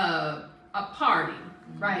a party,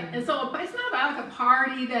 right? And so it's not like a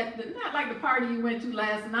party not like the party you went to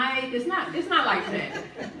last night. It's not like that.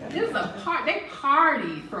 It's a party. They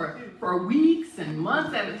party for weeks and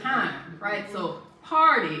months at a time, right? So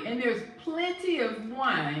party, and there's plenty of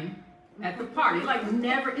wine at the party. It's like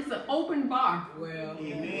never. It's an open bar. Well,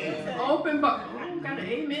 amen. It's an open bar. Oh, got an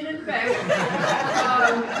amen in the back.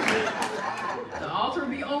 The altar will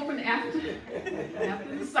be open after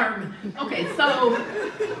the sermon. Okay, so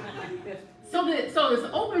it's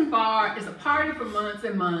an open bar. It's a party for months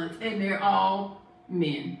and months, and they're all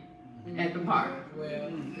men at the party.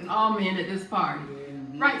 All men at this party,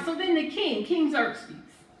 right? So then the King Xerxes,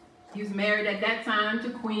 he was married at that time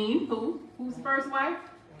to Queen who's the first wife?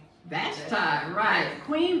 Vashti, right?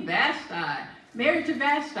 Queen Vashti, married to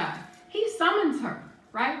Vashti. He summons her,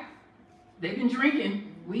 right? They've been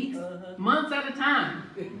drinking weeks, months at a time.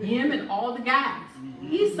 Him and all the guys.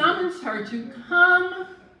 He summons her to come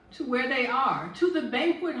to where they are, to the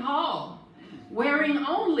banquet hall, wearing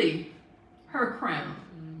only her crown.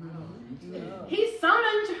 He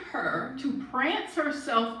summoned her to prance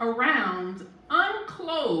herself around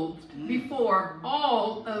unclothed before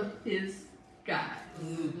all of his guys.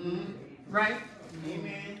 Right?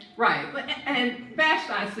 Amen. Right. And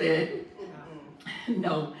Vashti said,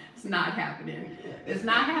 no, it's not happening. It's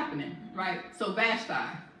not happening. Right? So Vashti,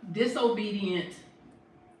 disobedient,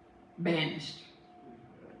 banished.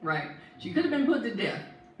 Right? She could have been put to death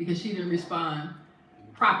because she didn't respond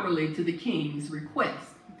properly to the king's request.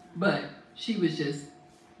 But she was just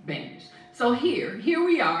banished. So here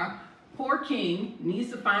we are. Poor king needs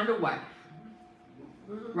to find a wife.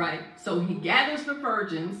 Right? So he gathers the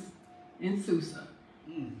virgins in Susa.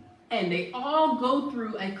 And they all go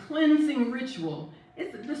through a cleansing ritual.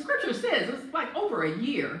 The scripture says it's like over a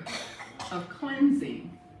year of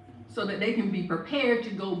cleansing so that they can be prepared to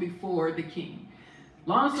go before the king.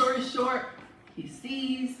 Long story short, he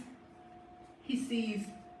sees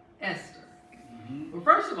Esther. Well,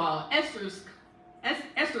 first of all, Esther's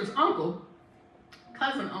uncle,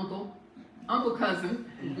 cousin,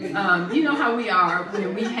 you know how we are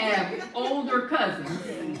when we have older cousins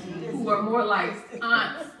who are more like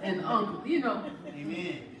aunts and uncles, you know.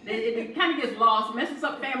 Amen. It kind of gets lost, messes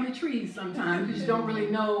up family trees sometimes because you don't really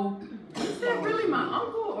know, is that really my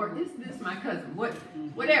uncle or is this my cousin?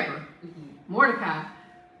 Whatever. Mordecai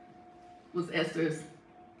was Esther's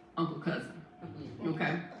uncle cousin.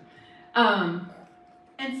 Okay.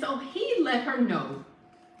 And so he let her know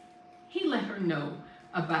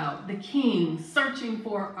about the king searching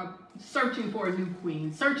for a new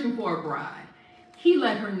queen, searching for a bride. He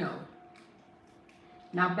let her know.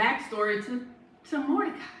 Now, backstory to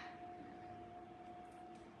Mordecai.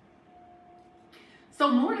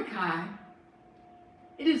 So Mordecai,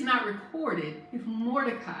 it is not recorded if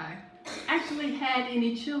Mordecai actually had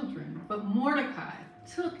any children, but Mordecai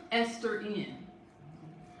took Esther in.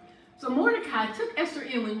 So Mordecai took Esther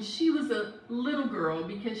in when she was a little girl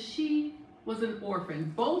because she was an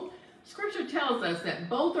orphan. Scripture tells us that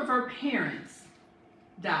both of her parents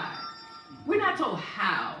died. We're not told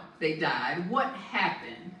how they died, what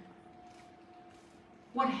happened.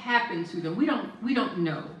 What happened to them? We don't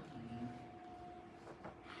know.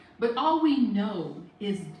 But all we know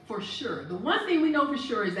is for sure, the one thing we know for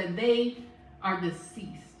sure is that they are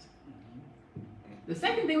deceased. The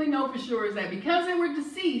second thing we know for sure is that because they were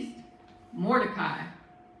deceased, Mordecai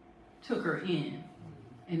took her in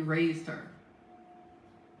and raised her.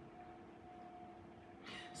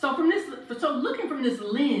 So looking from this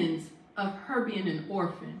lens of her being an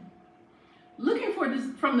orphan, looking for this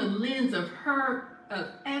from the lens of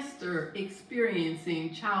Esther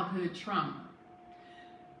experiencing childhood trauma,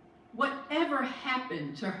 whatever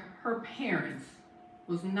happened to her parents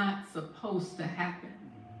was not supposed to happen.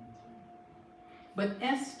 But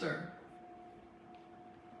Esther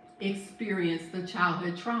experienced the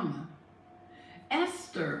childhood trauma.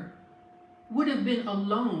 Esther would have been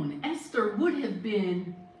alone. Esther would have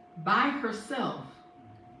been by herself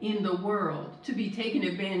in the world to be taken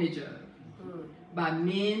advantage of. by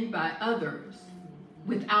men, by others,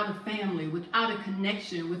 without a family, without a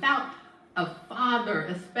connection, without a father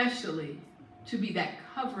especially, to be that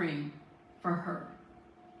covering for her,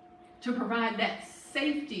 to provide that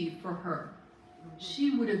safety for her,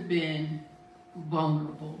 she would have been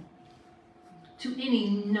vulnerable to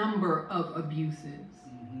any number of abuses.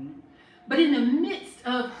 But in the midst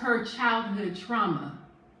of her childhood trauma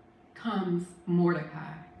comes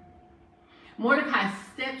Mordecai. Mordecai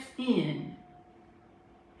steps in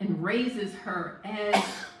and raises her as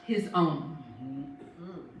his own.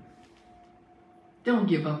 Don't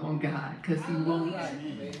give up on God, because he won't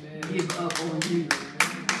give up on you.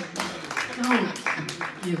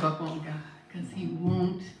 Don't give up on God, because he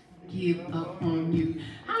won't give up on you.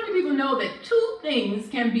 How many people know that two things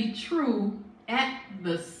can be true at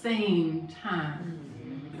the same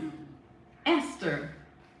time? Esther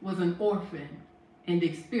was an orphan and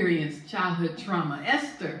experienced childhood trauma.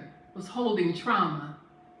 Esther was holding trauma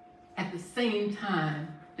at the same time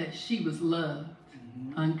that she was loved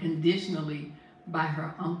unconditionally by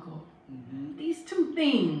her uncle. These two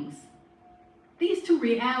things, these two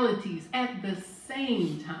realities at the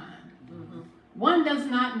same time. One does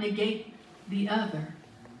not negate the other.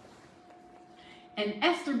 And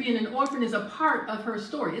Esther being an orphan is a part of her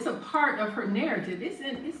story. It's a part of her narrative. It's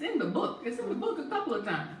in the book. It's in the book a couple of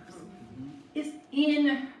times. It's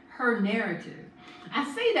in her narrative. I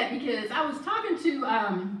say that because I was talking to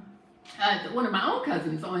one of my own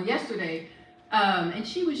cousins on yesterday, and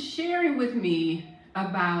she was sharing with me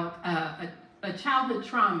about a childhood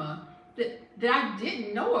trauma that I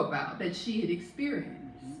didn't know about, that she had experienced.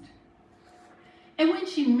 And when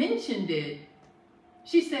she mentioned it,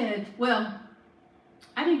 she said, well,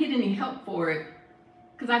 I didn't get any help for it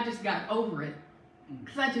because I just got over it.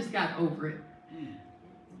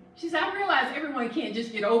 She said, I realized everyone can't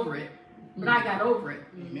just get over it, but I got over it.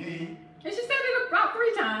 And she said it about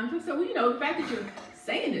 3 times. And so, well, you know, the fact that you're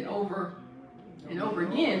saying it over and over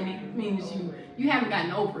again means you haven't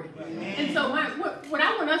gotten over it. And so what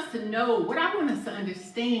I want us to know, what I want us to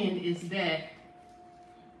understand is that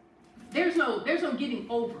there's no getting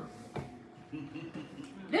over.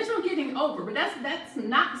 There's no getting over, but that's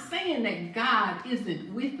not saying that God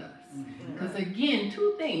isn't with us. Because again,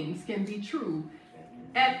 two things can be true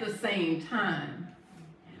at the same time.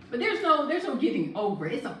 But there's no getting over.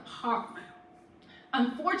 It's a part.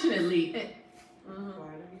 Unfortunately,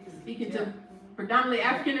 speaking to predominantly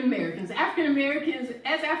African Americans,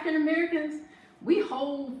 as African Americans, we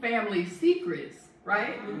hold family secrets,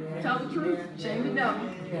 right? Tell the truth, shame the devil.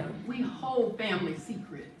 We hold family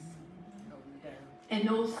secrets. And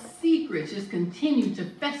those secrets just continue to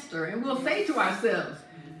fester. And we'll say to ourselves,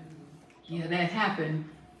 yeah, that happened.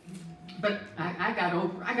 But I got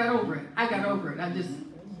over it.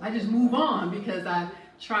 I just move on because I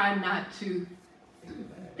try not to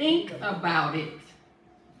think about it.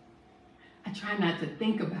 I try not to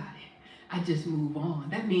think about it. I just move on.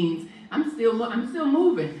 That means I'm still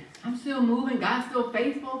moving. I'm still moving. God's still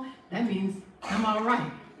faithful. That means I'm all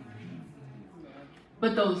right.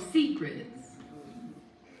 But those secrets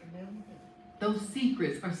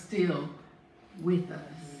are still with us.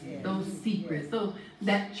 Those secrets,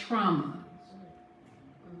 that trauma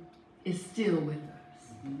is still with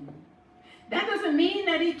us. That doesn't mean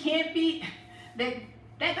that it can't be, that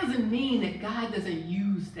doesn't mean that God doesn't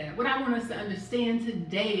use that. What I want us to understand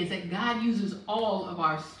today is that God uses all of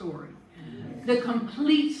our story, the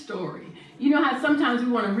complete story. You know how sometimes we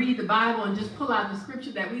want to read the Bible and just pull out the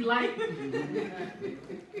scripture that we like?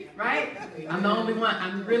 Right? I'm the only one.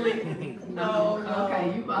 I'm really, no.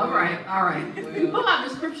 Okay, all right. We pull out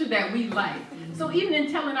the scripture that we like. So even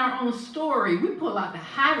in telling our own story, we pull out the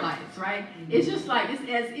highlights, right? It's just like, it's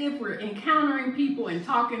as if we're encountering people and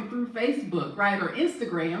talking through Facebook, right? Or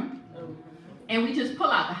Instagram. And we just pull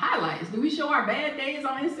out the highlights. Do we show our bad days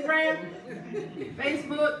on Instagram?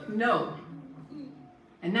 Facebook? No.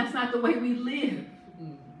 And that's not the way we live.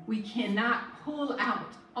 We cannot pull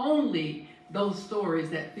out only those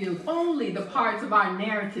stories that feel, only the parts of our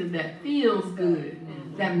narrative that feels good,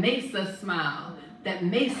 that makes us smile, that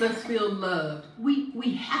makes us feel loved.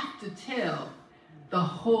 We have to tell the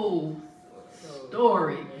whole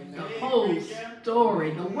story. The whole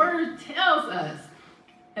story. The word tells us,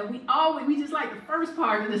 and we just like the first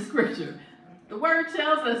part of the scripture. The word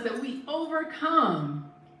tells us that we overcome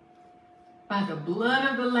by the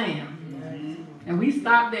blood of the Lamb. And we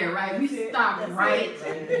stop there, right? We stop right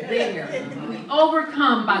there. We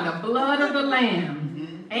overcome by the blood of the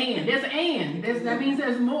Lamb. And, that means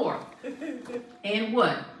there's more. And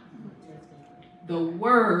what? The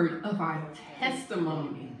word of our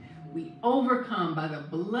testimony. We overcome by the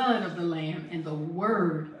blood of the Lamb and the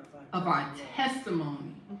word of our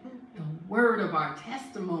testimony. The word of our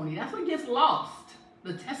testimony. That's what gets lost,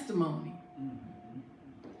 the testimony.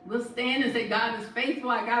 We'll stand and say, God is faithful,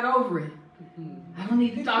 I got over it. I don't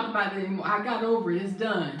need to talk about it anymore. I got over it, it's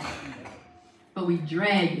done. But we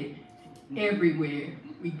drag it everywhere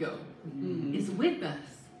we go. It's with us.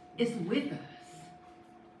 It's with us.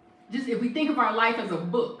 Just if we think of our life as a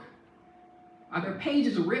book, are there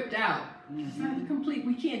pages ripped out? It's not complete.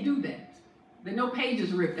 We can't do that. There are no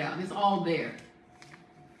pages ripped out. It's all there.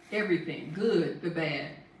 Everything, good, the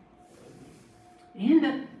bad, and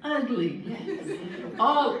the ugly. Yes.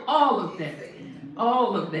 All of that.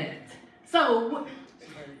 All of that. So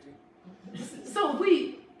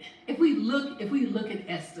if we look at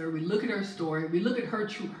Esther, we look at her story, we look at her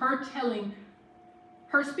truth,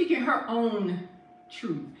 her speaking her own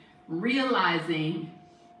truth, realizing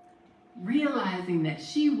that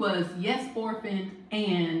she was, yes, orphaned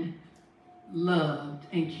and loved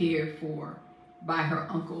and cared for by her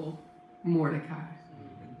uncle Mordecai.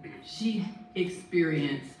 She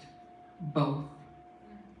experienced both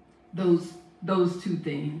those two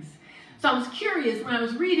things. So I was curious when I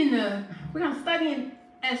was when I was studying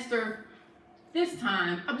Esther this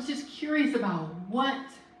time, I was just curious about what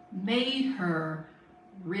made her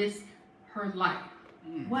risk her life.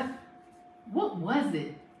 What was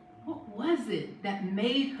it? What was it that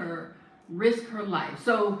made her risk her life?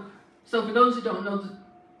 So for those who don't know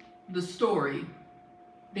the story,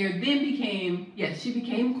 there then she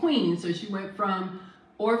became queen. So she went from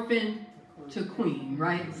orphan to queen,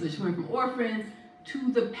 right? So she went from orphan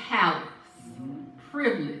to the palace,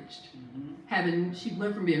 privileged. She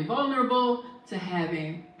went from being vulnerable to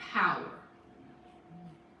having power.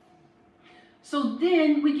 So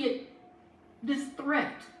then we get this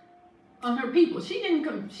threat on her people. She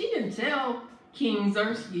didn't tell King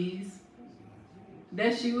Xerxes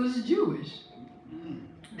that she was Jewish.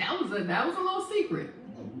 That was a little secret.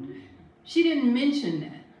 She didn't mention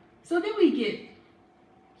that. So then we get,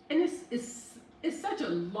 and it's such a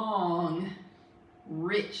long,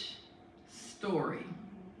 rich story.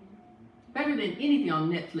 Better than anything on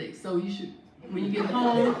Netflix. So you should, when you get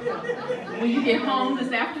home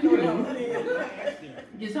this afternoon,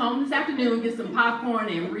 get some popcorn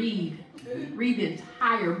and read the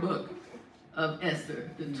entire book of Esther.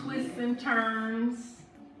 The twists and turns,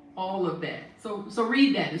 all of that. So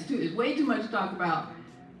read that. It's way too much to talk about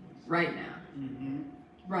right now.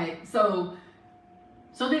 Right? So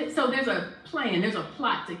there's a plan, there's a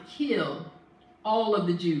plot to kill all of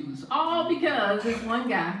the Jews. All because this one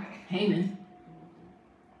guy, Haman,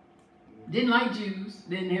 didn't like Jews.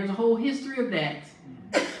 Then there's a whole history of that.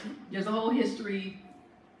 There's a whole history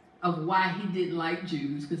of why he didn't like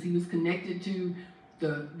Jews, because he was connected to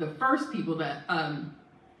the first people, that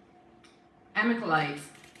Amalekites,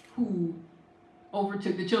 who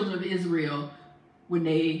overtook the children of Israel when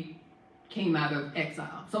they came out of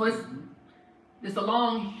exile. So it's a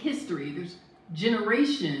long history. There's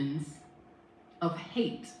generations of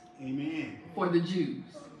hate for the Jews.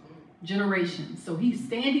 Generations. So he's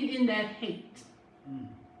standing in that hate.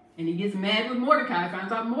 And he gets mad with Mordecai,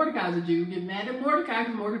 finds out Mordecai's a Jew, gets mad at Mordecai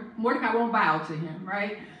because Mordecai won't bow to him,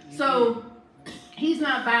 right? So he's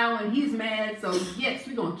not bowing, he's mad, so yes,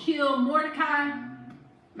 we're going to kill Mordecai.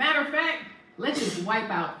 Matter of fact, let's just wipe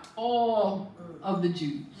out all of the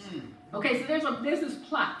Jews. Okay, so there's this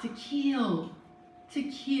plot to kill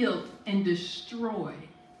and destroy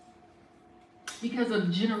because of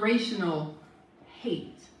generational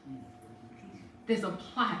hate. There's a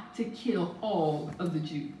plot to kill all of the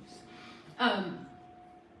Jews.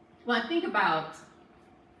 When I think about,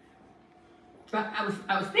 I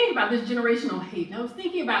was thinking about this generational hate, and I was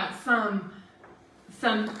thinking about some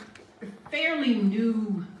fairly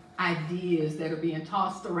new ideas that are being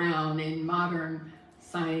tossed around in modern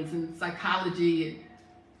science and psychology,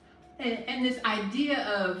 and this idea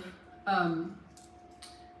of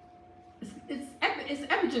it's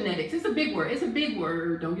epigenetics. It's a big word. It's a big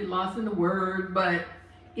word. Don't get lost in the word, but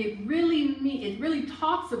it really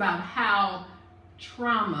talks about how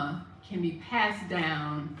trauma can be passed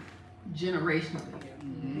down generationally.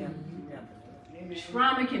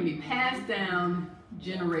 Trauma can be passed down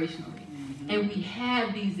generationally. And we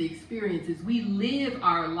have these experiences. We live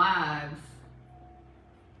our lives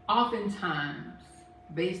oftentimes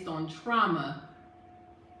based on trauma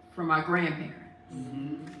from our grandparents,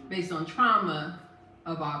 based on trauma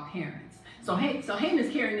of our parents. So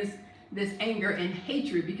Haman's carrying this anger and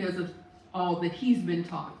hatred because of all that he's been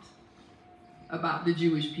taught about the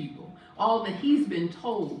Jewish people, all that he's been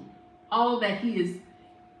told, all that he has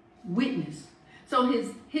witnessed. So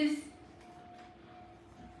his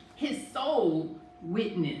soul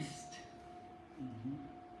witnessed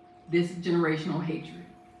this generational hatred.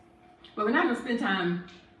 But we're not going to spend time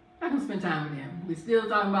with him. We're still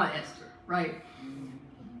talking about Esther, right?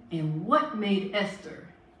 And what made Esther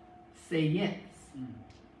say yes?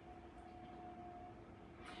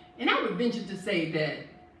 And I would venture to say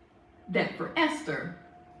that for Esther,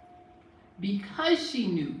 because she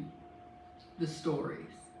knew the stories,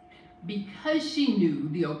 because she knew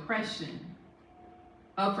the oppression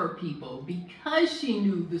of her people, because she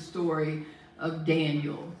knew the story of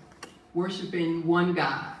Daniel worshiping one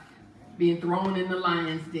God, being thrown in the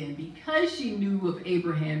lion's den, because she knew of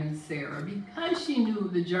Abraham and Sarah, because she knew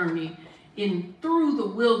of the journey through the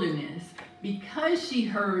wilderness, because she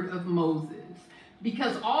heard of Moses,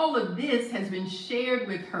 because all of this has been shared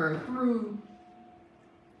with her through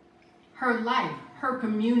her life, her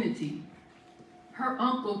community, her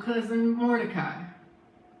uncle, cousin Mordecai.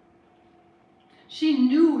 She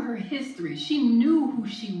knew her history. She knew who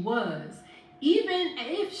she was. Even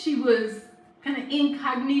if she was kind of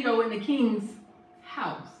incognito in the king's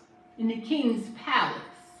house, in the king's palace,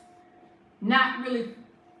 not really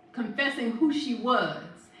confessing who she was,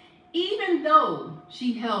 even though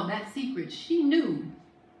she held that secret, she knew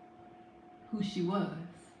who she was.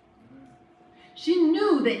 She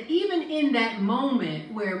knew that even in that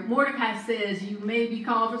moment where Mordecai says, you may be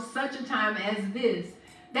called for such a time as this,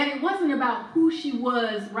 that it wasn't about who she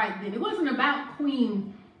was right then. It wasn't about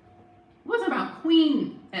Queen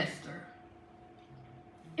Esther.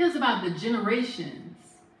 It was about the generations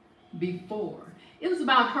before. It was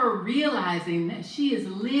about her realizing that she is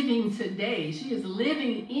living today. She is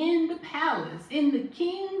living in the palace, in the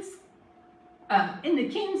king's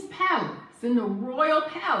palace, in the royal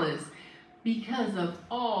palace, because of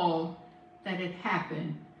all that had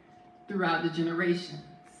happened throughout the generations.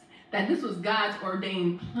 That this was God's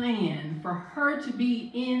ordained plan for her to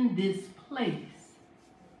be in this place.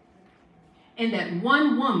 And that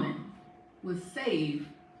one woman would save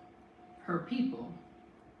her people.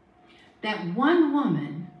 That one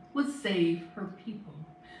woman would save her people.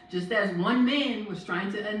 Just as one man was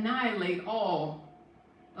trying to annihilate all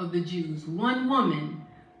of the Jews, one woman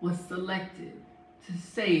was selected to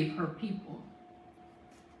save her people.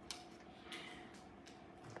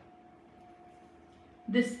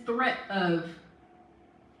 This threat of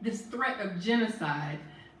genocide,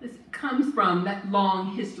 this comes from that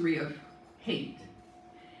long history of hate.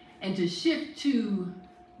 And to shift to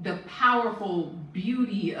the powerful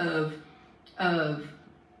beauty of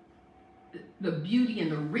the beauty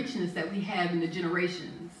and the richness that we have in the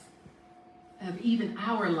generations of even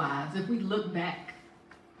our lives. If we look back,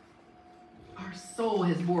 our soul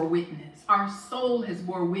has bore witness. Our soul has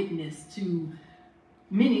bore witness to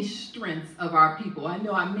many strengths of our people. I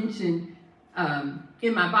know I mentioned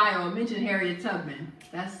in my bio, I mentioned Harriet Tubman.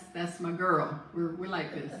 That's my girl. We're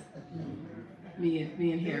like this. Me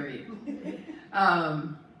and Harriet.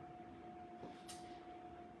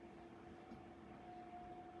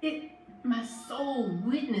 My soul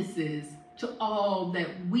witnesses to all that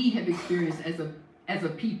we have experienced as a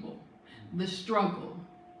people. The struggle,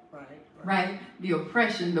 right? The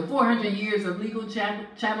oppression, the 400 years of legal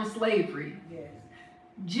chattel slavery, yes.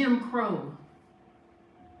 Jim Crow,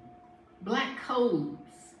 black codes,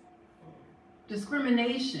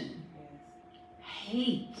 discrimination, yes.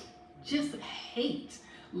 Hate, just hate,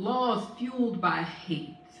 laws fueled by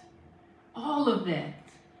hate, all of that.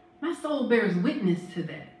 My soul bears witness to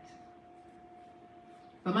that.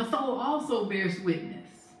 But my soul also bears witness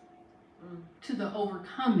to the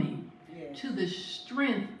overcoming, yes. To the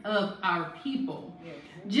strength of our people. Yes.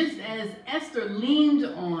 Just as Esther leaned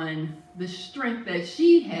on the strength that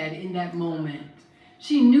she had in that moment,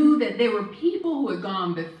 she knew that there were people who had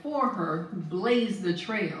gone before her who blazed the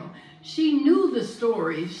trail. She knew the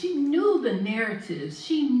stories. She knew the narratives.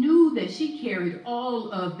 She knew that she carried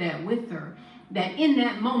all of that with her. That in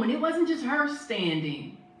that moment, it wasn't just her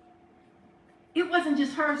standing. It wasn't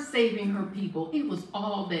just her saving her people. It was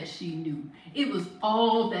all that she knew. It was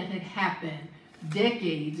all that had happened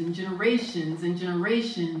decades and generations and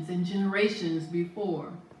generations and generations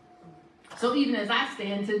before. So even as I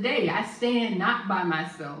stand today, I stand not by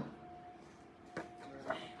myself.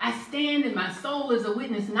 I stand in my soul as a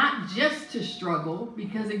witness, not just to struggle,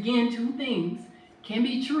 because again, two things can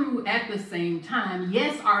be true at the same time.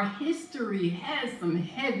 Yes, our history has some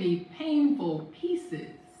heavy, painful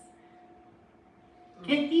pieces.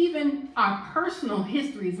 And even our personal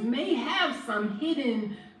histories may have some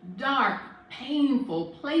hidden, dark, painful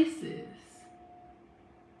places.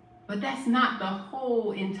 But that's not the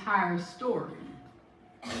whole entire story.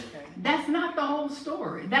 Okay. That's not the whole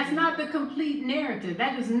story. That's not the complete narrative.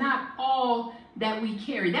 That is not all that we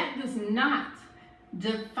carry. That does not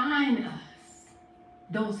define us.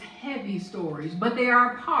 those heavy stories, but they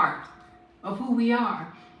are a part of who we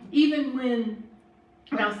are. Even when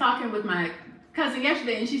I was talking with my cousin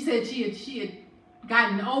yesterday, and she said she had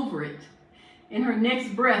gotten over it. In her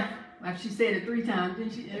next breath, like she said it 3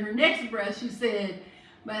 times, in her next breath she said,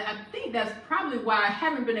 but I think that's probably why I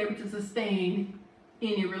haven't been able to sustain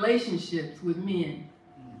any relationships with men.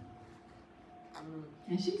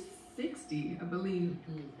 And she's 60, I believe.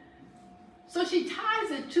 So she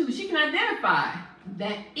ties it to, she can identify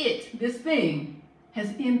that this thing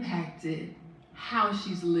has impacted how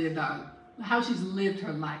she's lived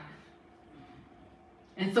her life.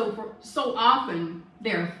 And so often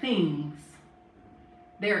there are things,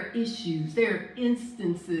 there are issues, there are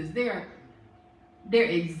instances, there are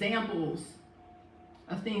examples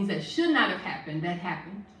of things that should not have happened that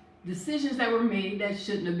happened, decisions that were made that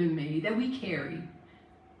shouldn't have been made, that we carry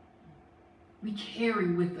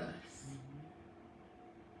with us.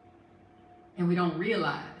 And we don't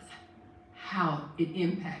realize how it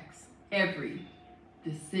impacts every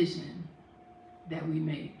decision that we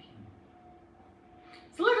make.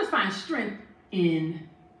 So let us find strength in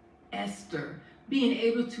Esther, being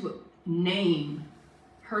able to name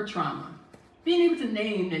her trauma, being able to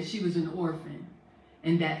name that she was an orphan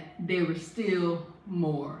and that there was still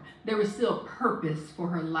more. There was still purpose for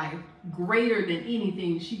her life, greater than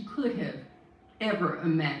anything she could have ever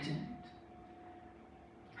imagined.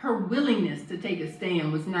 Her willingness to take a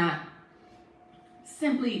stand was not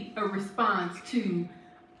simply a response to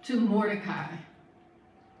Mordecai.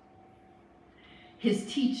 His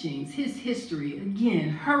teachings, his history, again,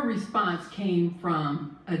 her response came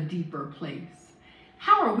from a deeper place.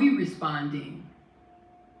 How are we responding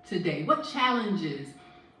today? What challenges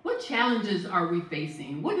are we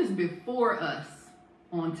facing? What is before us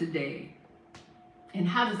on today? And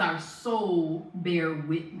how does our soul bear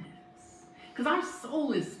witness? Because our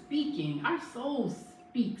soul is speaking, our soul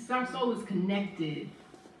speaks, our soul is connected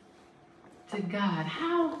to God.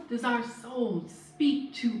 How does our soul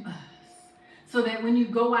speak to us? So that when you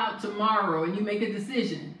go out tomorrow and you make a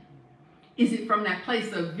decision, is it from that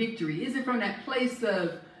place of victory? Is it from that place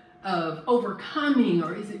of overcoming,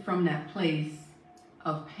 or is it from that place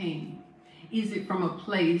of pain? Is it from a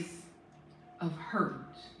place of hurt?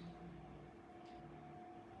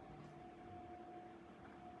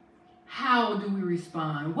 How do we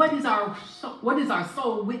respond? What is our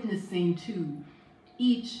soul witnessing to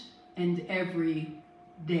each and every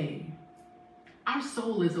day? Our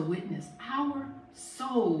soul is a witness. Our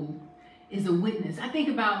soul is a witness. I think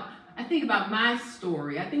about my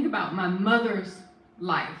story. I think about my mother's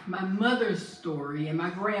life, my mother's story, and my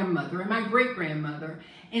grandmother and my great-grandmother.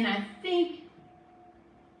 And I think,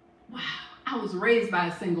 wow, I was raised by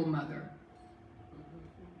a single mother.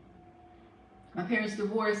 My parents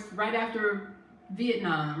divorced right after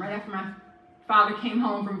Vietnam, right after my father came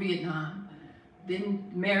home from Vietnam, then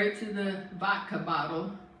married to the vodka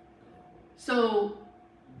bottle. So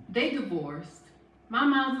they divorced. My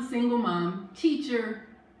mom's a single mom, teacher,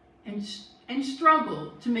 and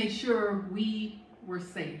struggled to make sure we were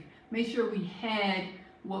safe, make sure we had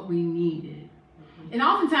what we needed. And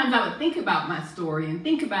oftentimes I would think about my story and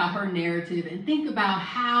think about her narrative and think about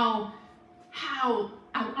how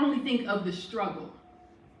I would only think of the struggle.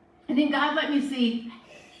 And then God let me see,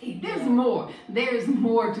 hey, there's more. There's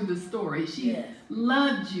more to the story. She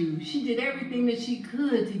loved you. She did everything that she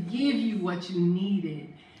could to give you what you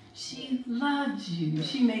needed. She loved you.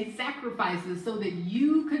 She made sacrifices so that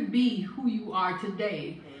you could be who you are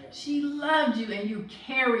today. She loved you, and you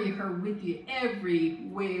carry her with you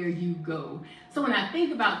everywhere you go. So when I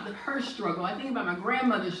think about her struggle, I think about my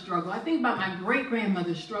grandmother's struggle, I think about my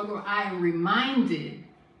great-grandmother's struggle, I am reminded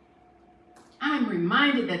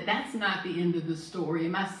that that's not the end of the story.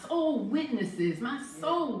 And my soul witnesses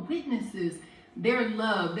their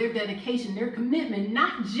love, their dedication, their commitment,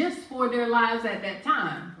 not just for their lives at that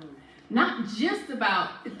time. Not just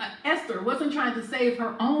about, Esther wasn't trying to save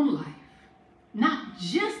her own life. Not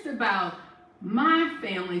just about my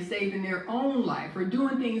family saving their own life or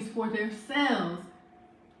doing things for themselves.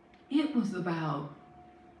 It was about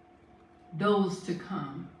those to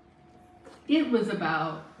come. It was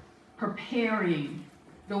about preparing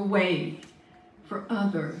the way for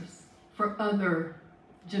others, for other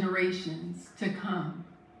generations to come.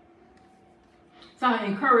 So I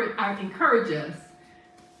encourage us,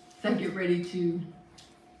 as I get ready to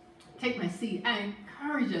take my seat, I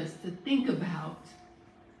encourage us to think about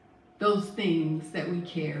those things that we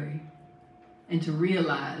carry and to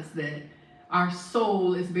realize that our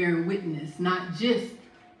soul is bearing witness not just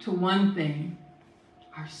to one thing.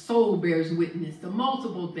 Our soul bears witness to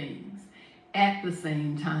multiple things at the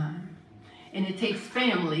same time. And it takes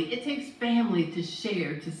family. It takes family to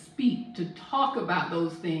share, to speak, to talk about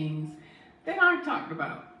those things that aren't talked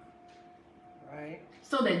about. Right.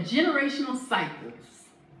 So that generational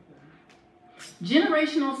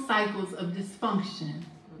cycles of dysfunction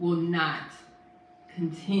will not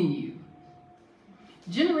continue.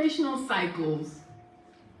 Generational cycles,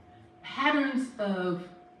 patterns of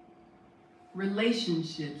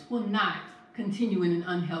relationships will not continue in an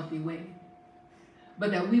unhealthy way.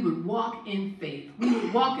 But that we would walk in faith. We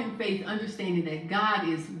would walk in faith understanding that God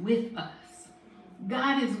is with us.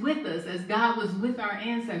 God is with us as God was with our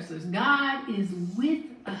ancestors. God is with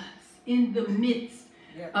us in the midst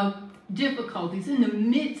of difficulties, in the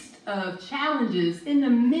midst of challenges, in the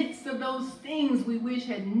midst of those things we wish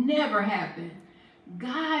had never happened.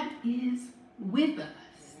 God is with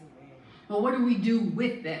us. But what do we do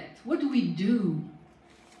with that? What do we do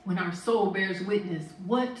when our soul bears witness?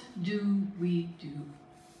 What do we do?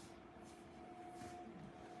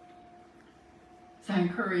 So I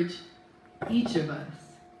encourage each of us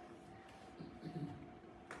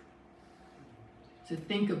to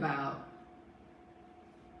think about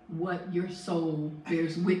what your soul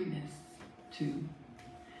bears witness to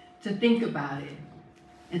think about it,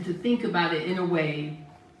 and to think about it in a way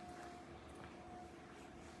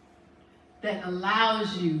that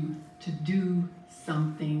allows you to do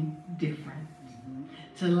something different,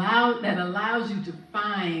 that allows you to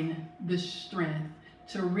find the strength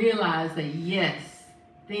to realize that yes,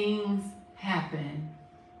 things happen,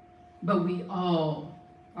 but we all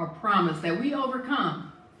are promised that we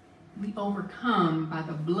overcome. We overcome by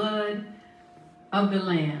the blood of the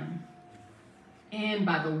Lamb and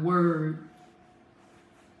by the word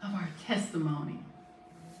of our testimony.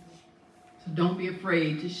 So don't be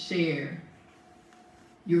afraid to share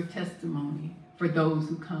your testimony for those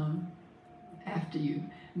who come after you.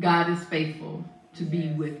 God is faithful to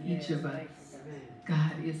be with each of us.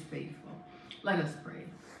 God is faithful. Let us pray.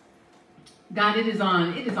 God, it is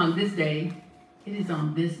on this day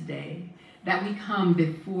that we come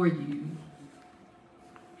before you,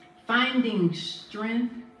 finding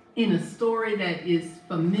strength in a story that is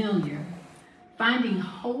familiar, finding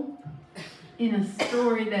hope in a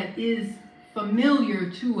story that is familiar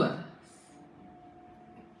to us,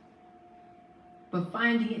 but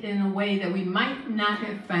finding it in a way that we might not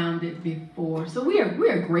have found it before. So we are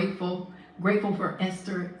grateful for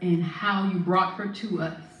Esther and how you brought her to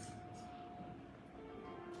us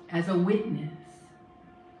as a witness.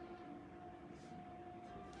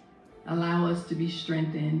 Allow us to be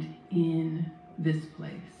strengthened in this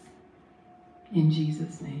place. In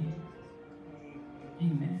Jesus' name.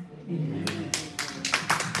 Amen. Amen.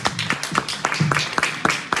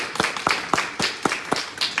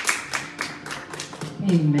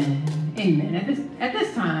 Amen. Amen. At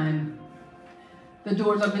this time, the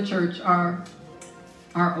doors of the church are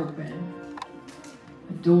open.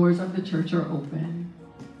 The doors of the church are open.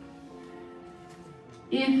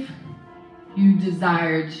 If you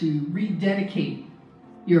desire to rededicate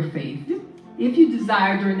your faith, if you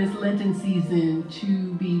desire during this Lenten season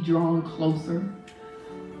to be drawn closer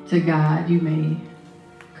to God, you may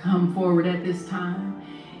come forward at this time.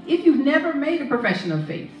 If you've never made a profession of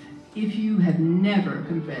faith, if you have never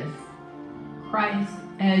confessed Christ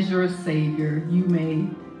as your Savior, you may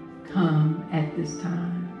come at this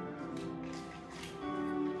time.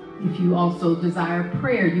 If you also desire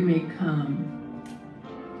prayer, you may come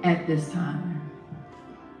at this time.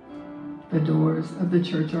 The doors of the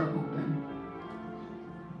church are open.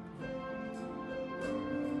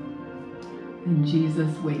 And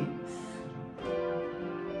Jesus waits.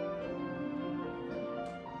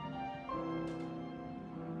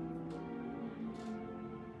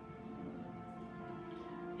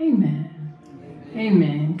 Amen.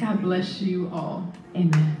 Amen. God bless you all.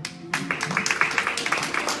 Amen.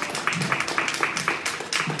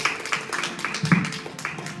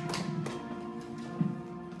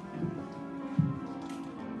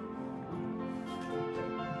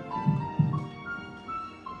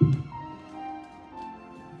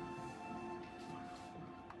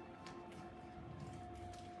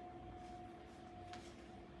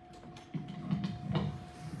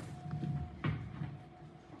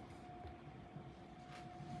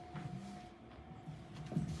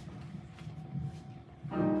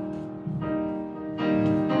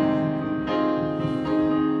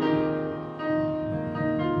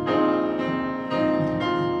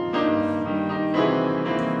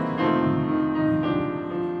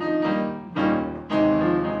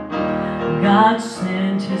 God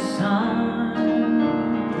sent his son.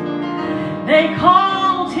 They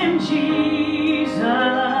called him Jesus.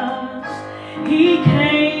 He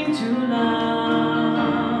came to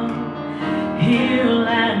love.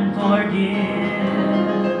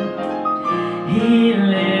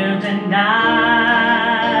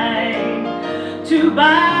 to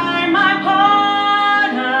buy my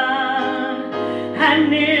pardon.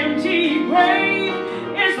 An empty grave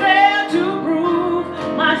is there to prove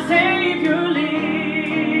my Savior lives.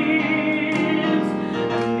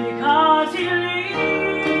 Because He lives,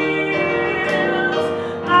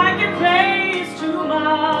 I can face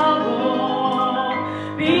tomorrow.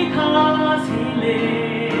 Because He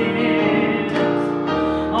lives,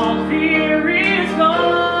 all fear is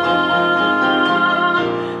gone.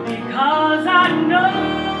 Because I know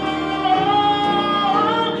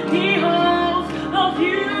He holds the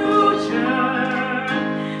future,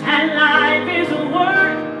 and life is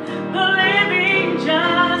worth the living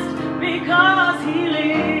just because He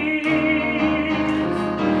lives.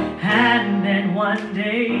 And then one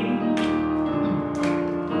day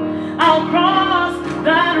I'll cross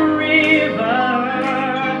that river,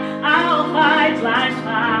 I'll fight life's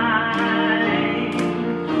fight,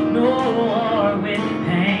 no war with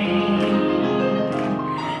pain.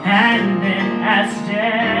 And then as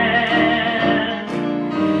death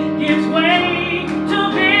gives way to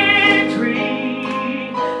victory,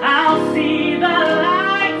 I'll see the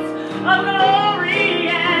lights of glory,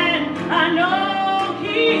 and I know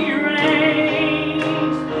He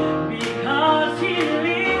reigns. Because He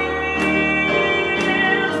lives,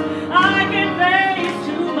 I can face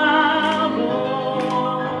tomorrow.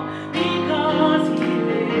 Because He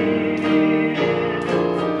lives,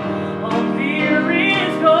 all fear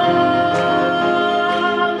is gone.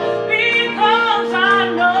 Because I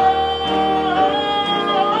know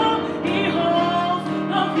He holds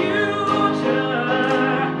the future,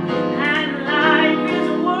 and life is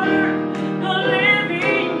worth the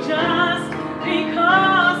living just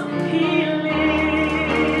because He lives.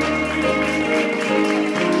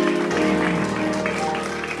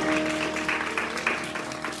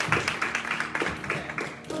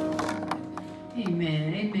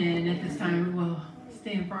 Amen. Amen. At this time, we will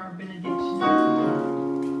stand for our benediction.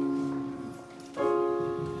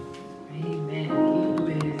 Amen. He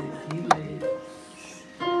lives. He lives.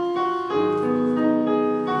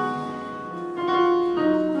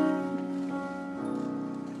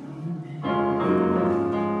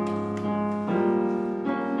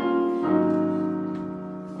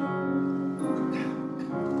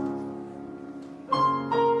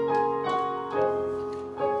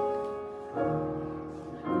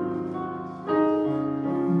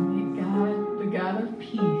 May God, the God of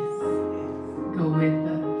peace, go with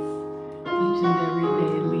us each and every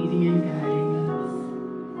day, leading and guiding us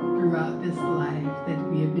throughout this life that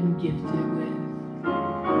we have been gifted with.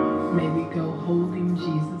 May we go holding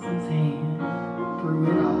Jesus' hand through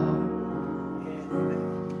it all.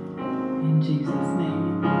 In Jesus'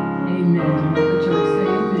 name, amen. Let the church say